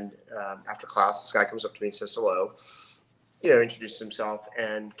 And after class, this guy comes up to me and says hello, introduces himself.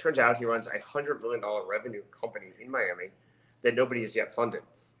 And turns out he runs $100 million revenue company in Miami that nobody has yet funded.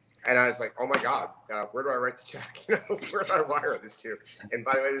 And I was like, oh my God, where do I write the check? Where do I wire this to? And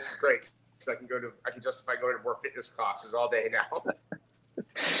by the way, this is great. So I can justify going to more fitness classes all day now.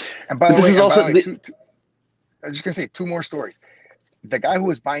 And by the way, I was just going to say 2 more stories. The guy who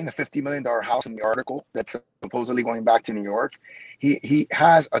was buying the $50 million house in the article that's supposedly going back to New York, he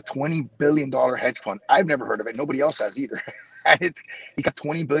has a $20 billion hedge fund. I've never heard of it. Nobody else has either. And he got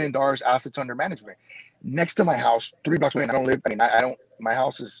 $20 billion assets under management. Next to my house, 3 blocks away, and my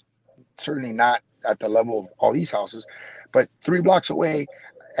house is certainly not at the level of all these houses, but 3 blocks away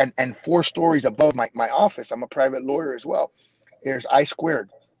and 4 stories above my office, I'm a private lawyer as well, there's I Squared,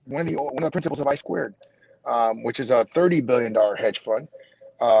 one of the principals of I Squared, which is a $30 billion hedge fund.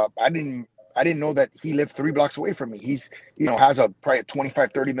 I didn't know that he lived 3 blocks away from me. He's has probably a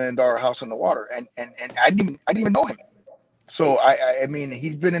 $25-30 million house on the water, and I didn't even know him. So I mean,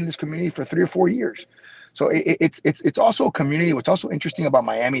 he's been in this community for 3 or 4 years. So it's also a community. What's also interesting about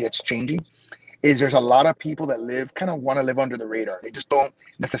Miami that's changing is there's a lot of people that want to live under the radar. They just don't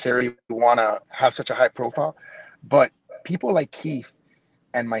necessarily want to have such a high profile. But people like Keith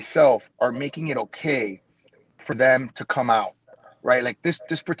and myself are making it okay for them to come out, right? Like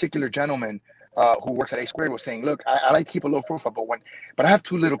this particular gentleman who works at A Squared was saying, look, I like to keep a low profile, but I have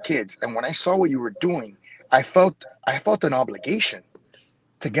two little kids, and when I saw what you were doing, I felt an obligation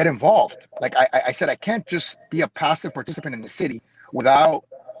to get involved. Like I said, I can't just be a passive participant in the city without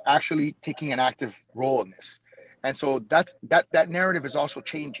actually taking an active role in this. And so that narrative is also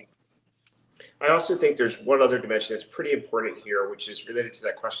changing. I also think there's one other dimension that's pretty important here, which is related to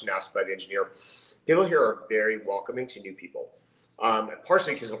that question asked by the engineer. People here are very welcoming to new people,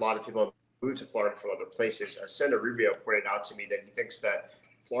 partially because a lot of people move to Florida from other places. Senator Rubio pointed out to me that he thinks that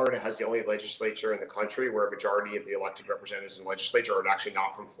Florida has the only legislature in the country where a majority of the elected representatives in the legislature are actually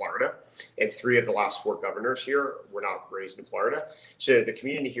not from Florida. And 3 of the last 4 governors here were not raised in Florida. So the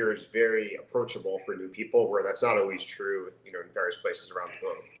community here is very approachable for new people, where that's not always true, in various places around the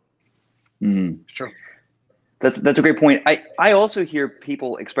globe. Sure. That's a great point. I also hear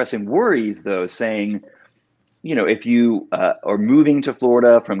people expressing worries, though, saying, if you are moving to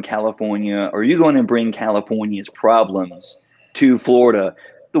Florida from California, are you going to bring California's problems to Florida?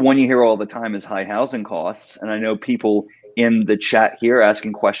 The one you hear all the time is high housing costs. And I know people in the chat here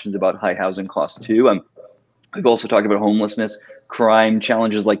asking questions about high housing costs too. We've also talked about homelessness, crime,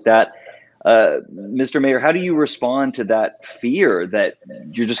 challenges like that. Mr. Mayor, how do you respond to that fear that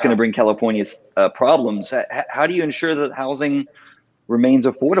you're just going to bring California's problems? How do you ensure that housing remains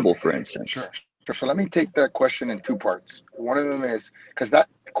affordable, for instance? Sure. So let me take that question in 2 parts. One of them is, because that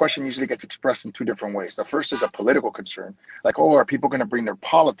question usually gets expressed in 2 different ways. The first is a political concern, like, are people going to bring their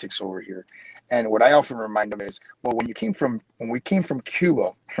politics over here? And what I often remind them is, well, when we came from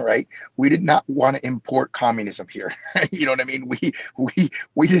Cuba, right, we did not want to import communism here. You know what I mean?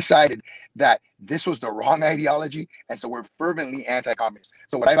 We decided that this was the wrong ideology, and so we're fervently anti-communist.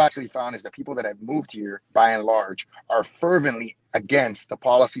 So what I've actually found is that people that have moved here, by and large, are fervently against the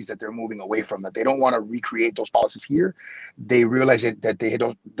policies that they're moving away from, that they don't want to recreate those policies here. They realize that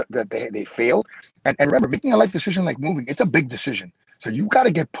they failed. And remember, making a life decision like moving, it's a big decision. So you've got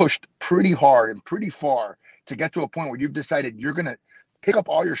to get pushed pretty hard and pretty far to get to a point where you've decided you're going to pick up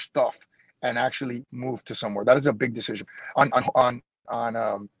all your stuff and actually move to somewhere. That is a big decision. On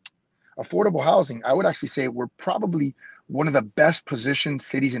affordable housing, I would actually say we're probably one of the best positioned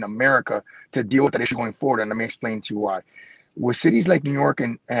cities in America to deal with that issue going forward. And let me explain to you why. With cities like New York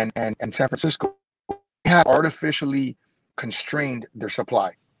and San Francisco, they have artificially constrained their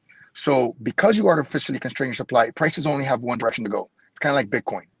supply. So because you artificially constrain your supply, prices only have one direction to go. It's kind of like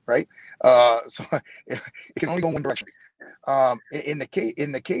Bitcoin, right? So it can only go one direction. In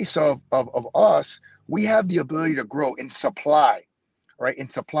the case of us, we have the ability to grow in supply, right? In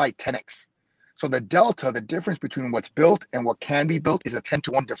supply 10x. So the delta, the difference between what's built and what can be built, is a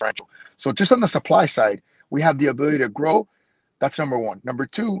 10-to-1 differential. So just on the supply side, we have the ability to grow. That's number one. Number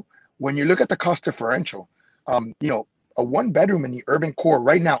two, when you look at the cost differential, a 1-bedroom in the urban core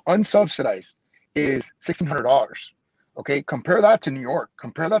right now, unsubsidized, is $1,600. Okay, compare that to New York.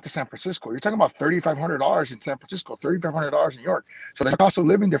 Compare that to San Francisco. You're talking about $3,500 in San Francisco, $3,500 in New York. So there's a cost of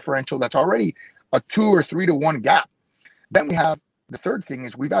living differential that's already a 2 or 3 to 1 gap. Then we have the third thing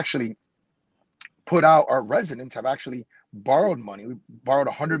is we've actually put out, our residents have actually borrowed money. We borrowed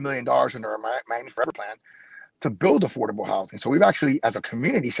 $100 million under our Miami Forever plan to build affordable housing. So we've actually, as a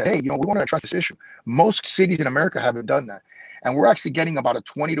community, said, hey, we want to address this issue. Most cities in America haven't done that. And we're actually getting about a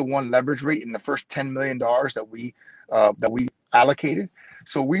 20-to-1 leverage rate in the first $10 million that we allocated.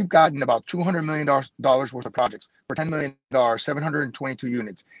 So we've gotten about $200 million worth of projects for $10 million, 722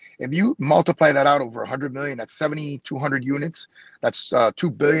 units. If you multiply that out over 100 million, that's 7,200 units. That's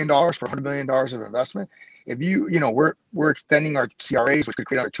 $2 billion for $100 million of investment. If we're extending our CRAs, which could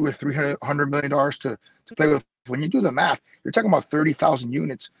create another $200 or $300 million to play with. When you do the math, you're talking about 30,000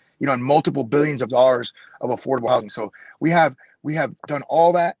 units, and multiple billions of dollars of affordable housing. So we have done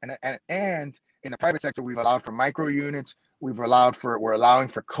all that, and in the private sector, we've allowed for micro units. We're allowing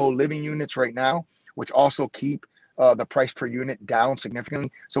for co-living units right now, which also keep the price per unit down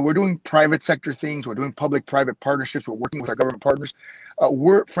significantly. So we're doing private sector things. We're doing public-private partnerships. We're working with our government partners.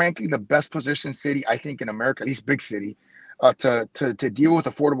 We're frankly the best positioned city, I think, in America, at least big city, to deal with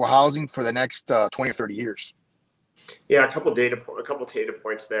affordable housing for the next 20 or 30 years. Yeah, a couple data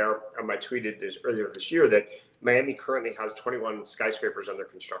points there. I tweeted this earlier this year that Miami currently has 21 skyscrapers under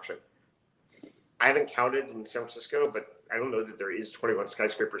construction. I haven't counted in San Francisco, but I don't know that there is 21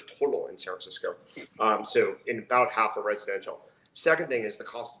 skyscrapers total in San Francisco. So in about half are residential. Second thing is the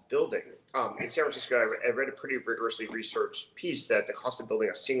cost of building. In San Francisco, I read a pretty rigorously researched piece that the cost of building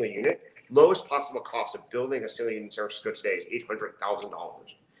a single unit, lowest possible cost of building a single unit in San Francisco today is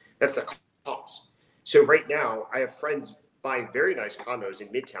 $800,000. That's the cost. So right now, I have friends buying very nice condos in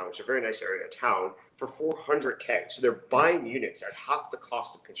Midtown, which is a very nice area of town, for $400K. So they're buying units at half the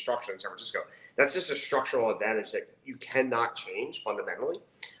cost of construction in San Francisco. That's just a structural advantage that you cannot change fundamentally.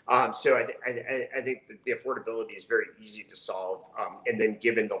 So I think that the affordability is very easy to solve. And then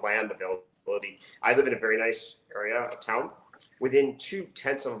given the land availability, I live in a very nice area of town. Within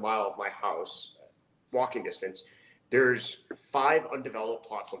 0.2 of a mile of my house, walking distance, there's 5 undeveloped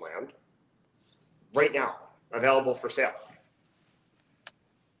plots of land right now available for sale.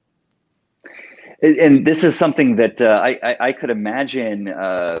 And this is something that I could imagine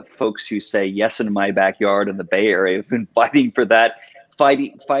folks who say yes in my backyard in the Bay Area have been fighting for that,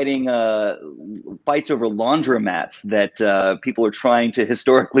 fighting fights over laundromats that people are trying to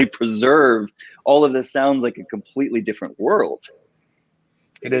historically preserve. All of this sounds like a completely different world.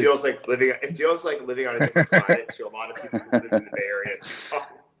 It feels like living on a different planet to a lot of people who live in the Bay Area too.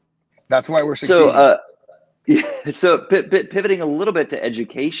 That's why we're succeeding. So pivoting a little bit to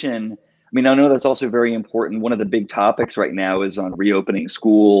education, I mean, I know that's also very important. One of the big topics right now is on reopening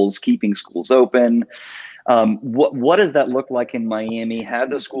schools, keeping schools open. What does that look like in Miami? Have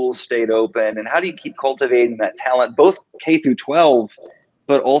the schools stayed open? And how do you keep cultivating that talent, both K through 12,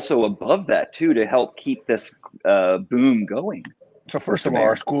 but also above that too, to help keep this boom going? So first of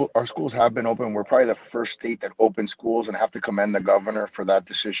all, our schools have been open. We're probably the first state that opened schools, and I have to commend the governor for that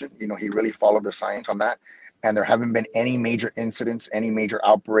decision. You know, he really followed the science on that. And there haven't been any major incidents, any major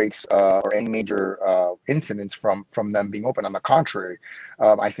outbreaks, or any major incidents from them being open. On the contrary,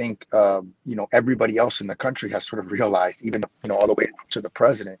 I think you know, everybody else in the country has sort of realized, even all the way to the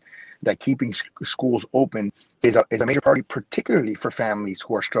president, that keeping schools open is a major priority, particularly for families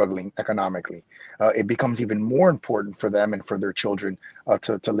who are struggling economically. It becomes even more important for them and for their children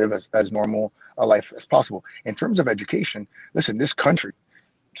to live as normal a life as possible. In terms of education, listen, this country,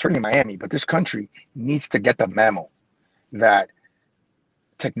 certainly Miami, but this country needs to get the memo that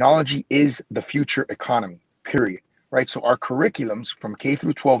technology is the future economy, period, right? So our curriculums from K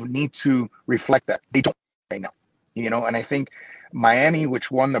through 12 need to reflect that. They don't right now, and I think Miami,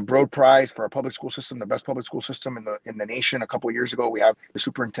 which won the Broad Prize for our public school system, the best public school system in the nation a couple of years ago. We have the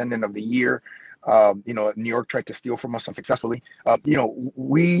superintendent of the year. New York tried to steal from us unsuccessfully.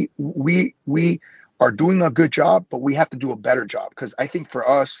 We are doing a good job, but we have to do a better job, because I think for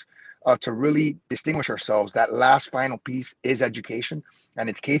us to really distinguish ourselves, that last final piece is education, and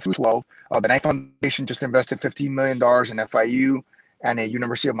it's K through 12. The Knight Foundation just invested $15 million in FIU and a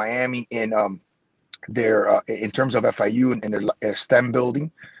University of Miami in in terms of FIU and their STEM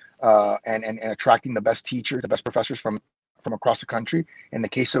building, and attracting the best teachers, the best professors from across the country. In the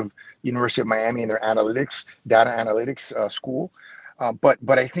case of University of Miami and their data analytics school,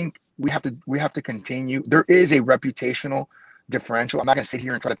 but I think we have to continue. There is a reputational differential. I'm not going to sit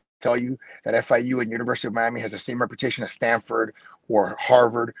here and try to tell you that FIU and University of Miami has the same reputation as Stanford or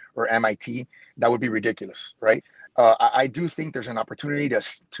Harvard or MIT. That would be ridiculous, right? I do think there's an opportunity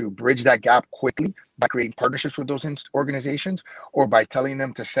to bridge that gap quickly by creating partnerships with those organizations, or by telling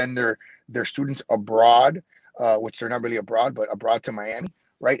them to send their students abroad, which they're not really abroad, but abroad to Miami,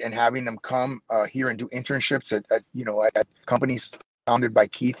 right? And having them come here and do internships at companies founded by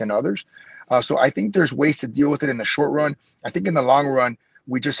Keith and others. So I think there's ways to deal with it in the short run. I think in the long run,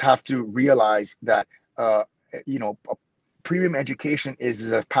 we just have to realize that premium education is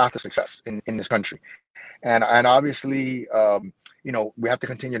the path to success in this country. And obviously, we have to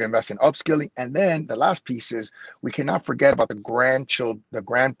continue to invest in upskilling. And then the last piece is, we cannot forget about the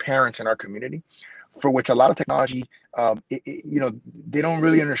grandparents in our community, for which a lot of technology, they don't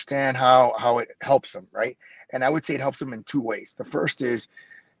really understand how it helps them, right? And I would say it helps them in 2 ways. The first is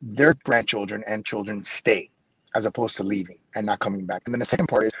their grandchildren and children stay, as opposed to leaving and not coming back. And then the second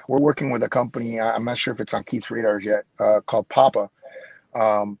part is, we're working with a company, I'm not sure if it's on Keith's radars yet, called Papa.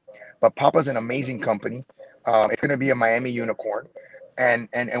 But Papa's an amazing company. It's going to be a Miami unicorn. And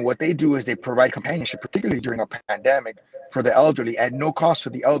what they do is they provide companionship, particularly during a pandemic, for the elderly at no cost to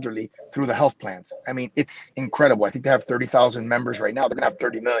the elderly through the health plans. I mean, it's incredible. I think they have 30,000 members right now. They're going to have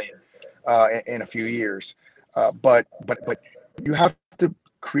 30 million in a few years. But you have to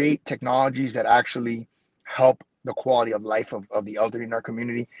create technologies that actually help the quality of life of the elderly in our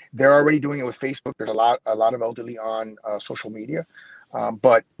community. They're already doing it with Facebook. There's a lot of elderly on social media.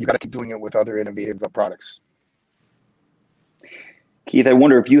 But you got to keep doing it with other innovative products. Keith, I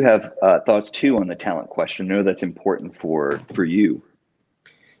wonder if you have thoughts too on the talent question. I know that's important for you.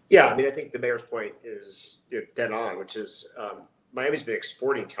 Yeah, I mean, I think the mayor's point is dead on, which is Miami's been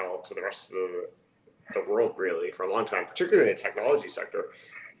exporting talent to the rest of the world really for a long time, particularly in the technology sector.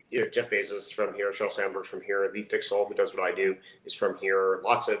 Jeff Bezos is from here, Sheryl Sandberg's from here, Lee Fixell, who does what I do, is from here.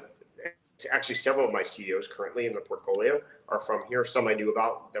 Lots of actually several of my CEOs currently in the portfolio are from here. Some I knew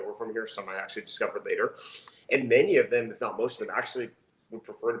about that were from here, some I actually discovered later. And many of them, if not most of them, actually would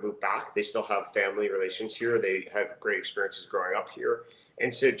prefer to move back. They still have family relations here. They had great experiences growing up here.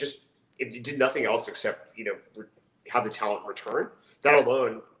 And so just, if you did nothing else except, have the talent return, that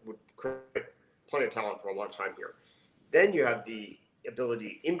alone would create plenty of talent for a long time here. Then you have the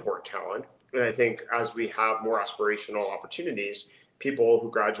ability to import talent. And I think as we have more aspirational opportunities, people who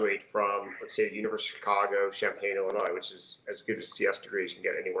graduate from, let's say, the University of Chicago, Champaign, Illinois, which is as good a CS degree as you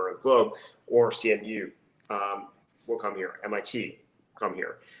can get anywhere in the globe, or CMU will come here, MIT come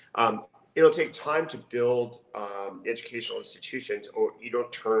here. It'll take time to build educational institutions, or you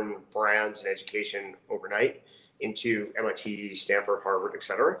don't turn brands and education overnight into MIT, Stanford, Harvard, et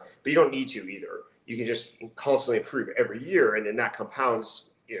cetera, but you don't need to either. You can just constantly improve every year, and then that compounds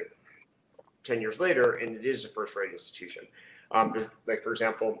 10 years later, and it is a first-rate institution. Like, for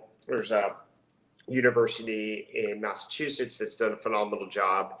example, there's a university in Massachusetts that's done a phenomenal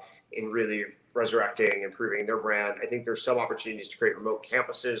job in really resurrecting, improving their brand. I think there's some opportunities to create remote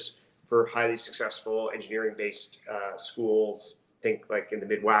campuses for highly successful engineering-based schools, think like in the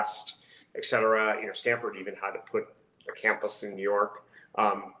Midwest, et cetera. Stanford even had to put a campus in New York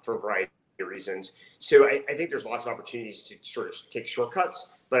for a variety of reasons. So I think there's lots of opportunities to sort of take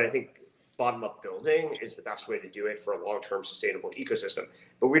shortcuts, but I think bottom-up building is the best way to do it for a long-term sustainable ecosystem.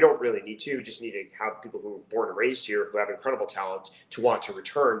 But we don't really need to. Just need to have people who are born and raised here, who have incredible talent, to want to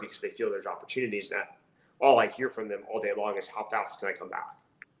return because they feel there's opportunities. And that all I hear from them all day long is, how fast can I come back?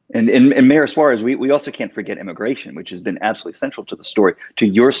 And Mayor Suarez, we also can't forget immigration, which has been absolutely central to the story, to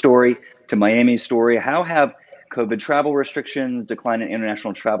your story, to Miami's story. How have COVID travel restrictions, decline in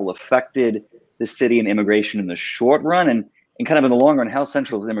international travel affected the city and immigration in the short run? And kind of in the long run, how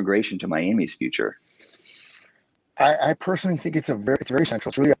central is immigration to Miami's future? I personally think it's very central.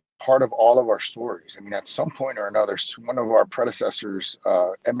 It's really a part of all of our stories. I mean, at some point or another, one of our predecessors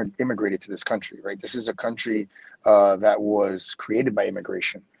immigrated to this country, right? This is a country that was created by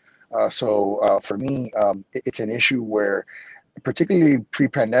immigration. So for me, it's an issue where, particularly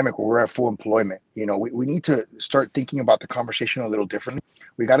pre-pandemic, where we're at full employment, we need to start thinking about the conversation a little differently.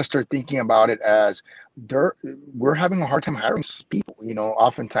 We got to start thinking about it as we're having a hard time hiring people.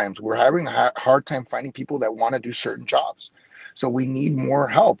 Oftentimes we're having a hard time finding people that want to do certain jobs. So we need more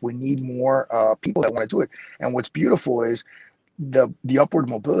help. We need more people that want to do it. And what's beautiful is the upward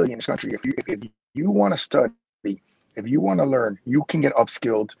mobility in this country. If you want to study, if you want to learn, you can get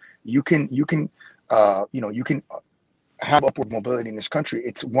upskilled. You can have upward mobility in this country.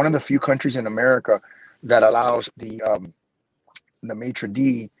 It's one of the few countries in America that allows the maitre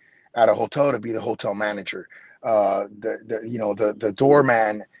d' at a hotel to be the hotel manager, the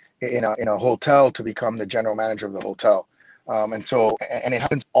doorman in a hotel to become the general manager of the hotel, and it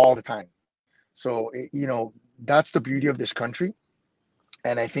happens all the time. So that's the beauty of this country,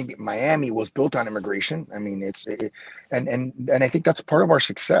 and I think Miami was built on immigration. I mean, and I think that's part of our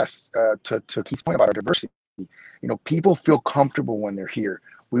success. To Keith's point about our diversity, people feel comfortable when they're here.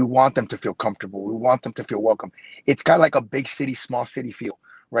 We want them to feel comfortable. We want them to feel welcome. It's got like a big city, small city feel,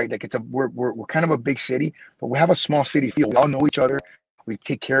 right? Like we're kind of a big city, but we have a small city feel. We all know each other. We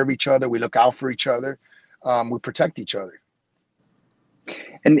take care of each other. We look out for each other. We protect each other.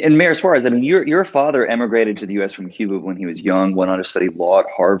 And Mayor Suarez, I mean, your father emigrated to the U.S. from Cuba when he was young, went on to study law at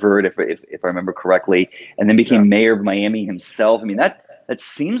Harvard, if I remember correctly, and then became mayor of Miami himself. I mean, that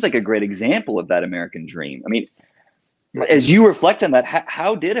seems like a great example of that American dream. I mean, as you reflect on that,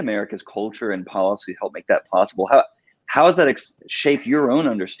 how did America's culture and policy help make that possible? How has that shaped your own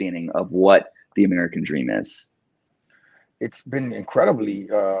understanding of what the American dream is? It's been incredibly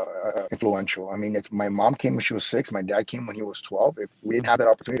influential. I mean, my mom came when she was 6. My dad came when he was 12. If we didn't have that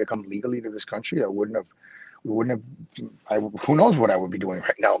opportunity to come legally to this country, who knows what I would be doing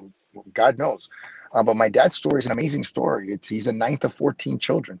right now? God knows. But my dad's story is an amazing story. He's a 9th of 14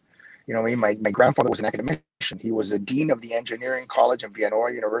 children. My grandfather was an academician. He was the dean of the engineering college in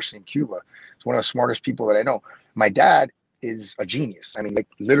Villanova University in Cuba. He's one of the smartest people that I know. My dad is a genius. I mean, like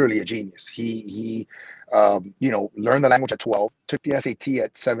literally a genius. He learned the language at 12, took the SAT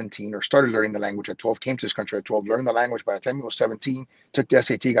at 17, or started learning the language at 12, came to this country at 12, learned the language by the time he was 17, took the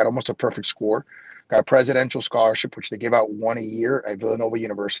SAT, got almost a perfect score, got a presidential scholarship, which they give out one a year at Villanova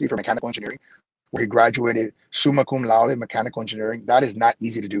University for mechanical engineering, where he graduated summa cum laude mechanical engineering. That is not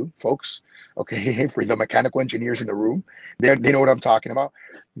easy to do, folks. Okay, for the mechanical engineers in the room, they know what I'm talking about.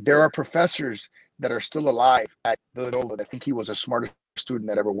 There are professors that are still alive at Villanova that think he was the smartest student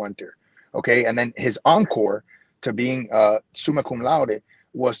that ever went there. Okay, and then his encore to being summa cum laude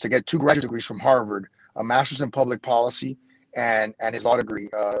was to get 2 graduate degrees from Harvard, a master's in public policy, and his law degree,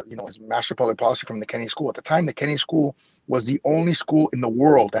 his Master of Public Policy from the Kennedy School. At the time, the Kennedy School was the only school in the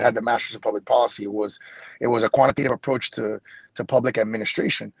world that had the Masters of Public Policy. It was a quantitative approach to public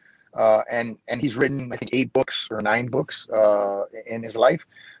administration. And he's written, I think, 8 books or 9 books in his life,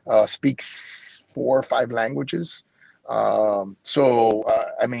 speaks 4 or 5 languages. If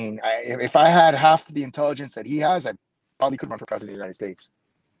I had half the intelligence that he has, I probably could run for president of the United States.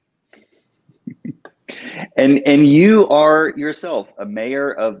 And you are yourself a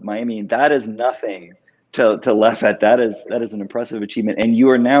mayor of Miami. That is nothing to laugh at. That is an impressive achievement. And you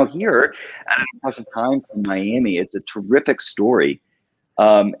are now here at an impressive time for Miami. It's a terrific story.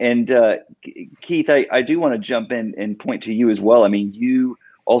 Keith, I do want to jump in and point to you as well. I mean, you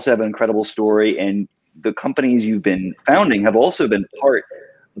also have an incredible story, and the companies you've been founding have also been part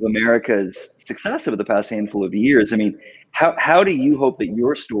of America's success over the past handful of years. I mean, how do you hope that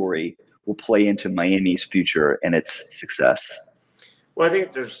your story will play into Miami's future and its success? Well, I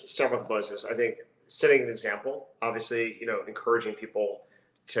think there's several components. I think setting an example, obviously, encouraging people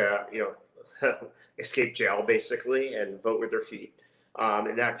to, escape jail basically and vote with their feet.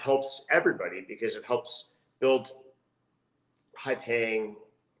 And that helps everybody because it helps build high-paying,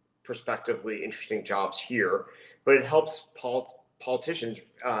 prospectively interesting jobs here, but it helps politicians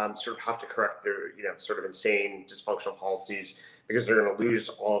sort of have to correct their, sort of insane, dysfunctional policies because they're going to lose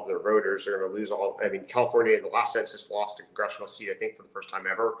all of their voters. They're going to lose all. I mean, California in the last census lost a congressional seat, I think, for the first time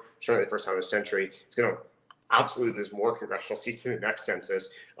ever, certainly the first time in a century. It's going to absolutely lose more congressional seats in the next census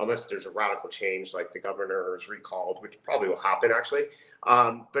unless there's a radical change like the governor is recalled, which probably will happen actually.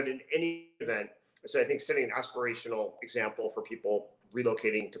 But in any event, so I think setting an aspirational example for people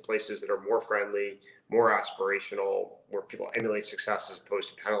relocating to places that are more friendly, more aspirational, where people emulate success as opposed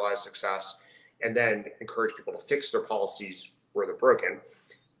to penalize success, and then encourage people to fix their policies where they're broken.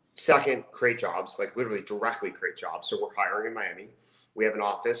 Second, create jobs, like literally directly create jobs. So we're hiring in Miami. We have an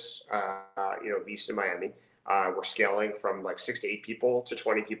office, leased in Miami. We're scaling from like 6 to 8 people to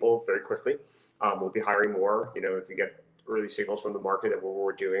 20 people very quickly. We'll be hiring more, if we get early signals from the market that what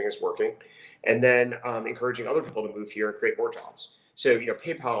we're doing is working. And then encouraging other people to move here and create more jobs. So,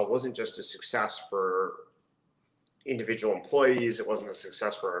 PayPal wasn't just a success for individual employees. It wasn't a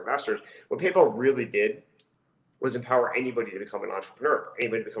success for our investors. What PayPal really did was empower anybody to become an entrepreneur,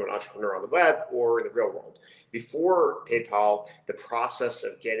 anybody to become an entrepreneur on the web or in the real world. Before PayPal, the process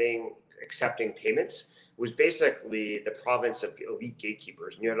of accepting payments was basically the province of elite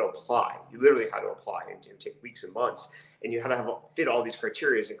gatekeepers, and you had to apply. You literally had to apply, and it would take weeks and months, and you had to fit all these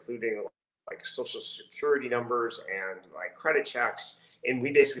criteria, including like social security numbers and like credit checks. And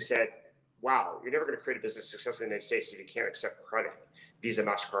we basically said, wow, you're never going to create a business successful in the United States if you can't accept credit, Visa,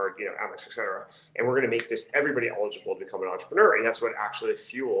 MasterCard, Amex, et cetera. And we're going to make this everybody eligible to become an entrepreneur. And that's what actually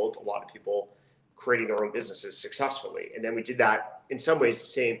fueled a lot of people creating their own businesses successfully. And then we did that in some ways the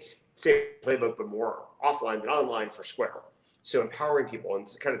same playbook, but more offline than online for Square. So empowering people, and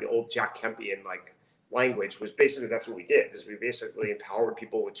it's kind of the old Jack Kempian language was basically that's what we did, is we basically empowered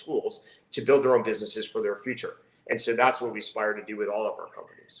people with tools to build their own businesses for their future. And so that's what we aspire to do with all of our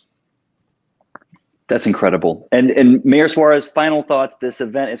companies. That's incredible. And Mayor Suarez, final thoughts. This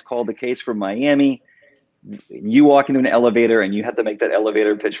event is called The Case for Miami. You walk into an elevator and you have to make that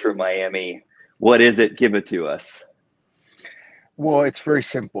elevator pitch for Miami. What is it? Give it to us. Well, it's very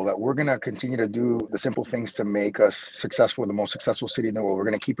simple, that we're going to continue to do the simple things to make us successful, the most successful city in the world. We're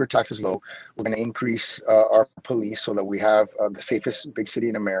going to keep our taxes low. We're going to increase our police so that we have the safest big city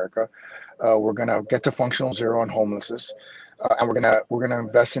in America. We're going to get to functional zero on homelessness, and we're going to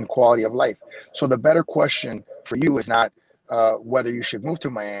invest in quality of life. So the better question for you is not whether you should move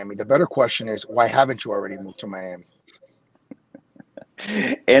to Miami. The better question is, why haven't you already moved to Miami?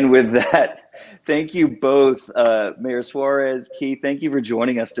 And with that, thank you both, Mayor Suarez, Keith. Thank you for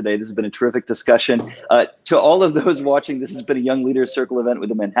joining us today. This has been a terrific discussion. To all of those watching, this has been a Young Leaders Circle event with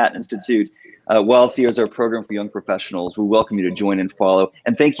the Manhattan Institute. WILD is our program for young professionals. We welcome you to join and follow.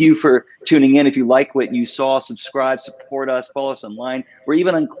 And thank you for tuning in. If you like what you saw, subscribe, support us, follow us online. We're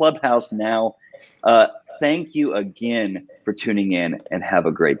even on Clubhouse now. Thank you again for tuning in, and have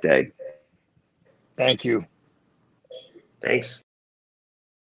a great day. Thank you. Thanks.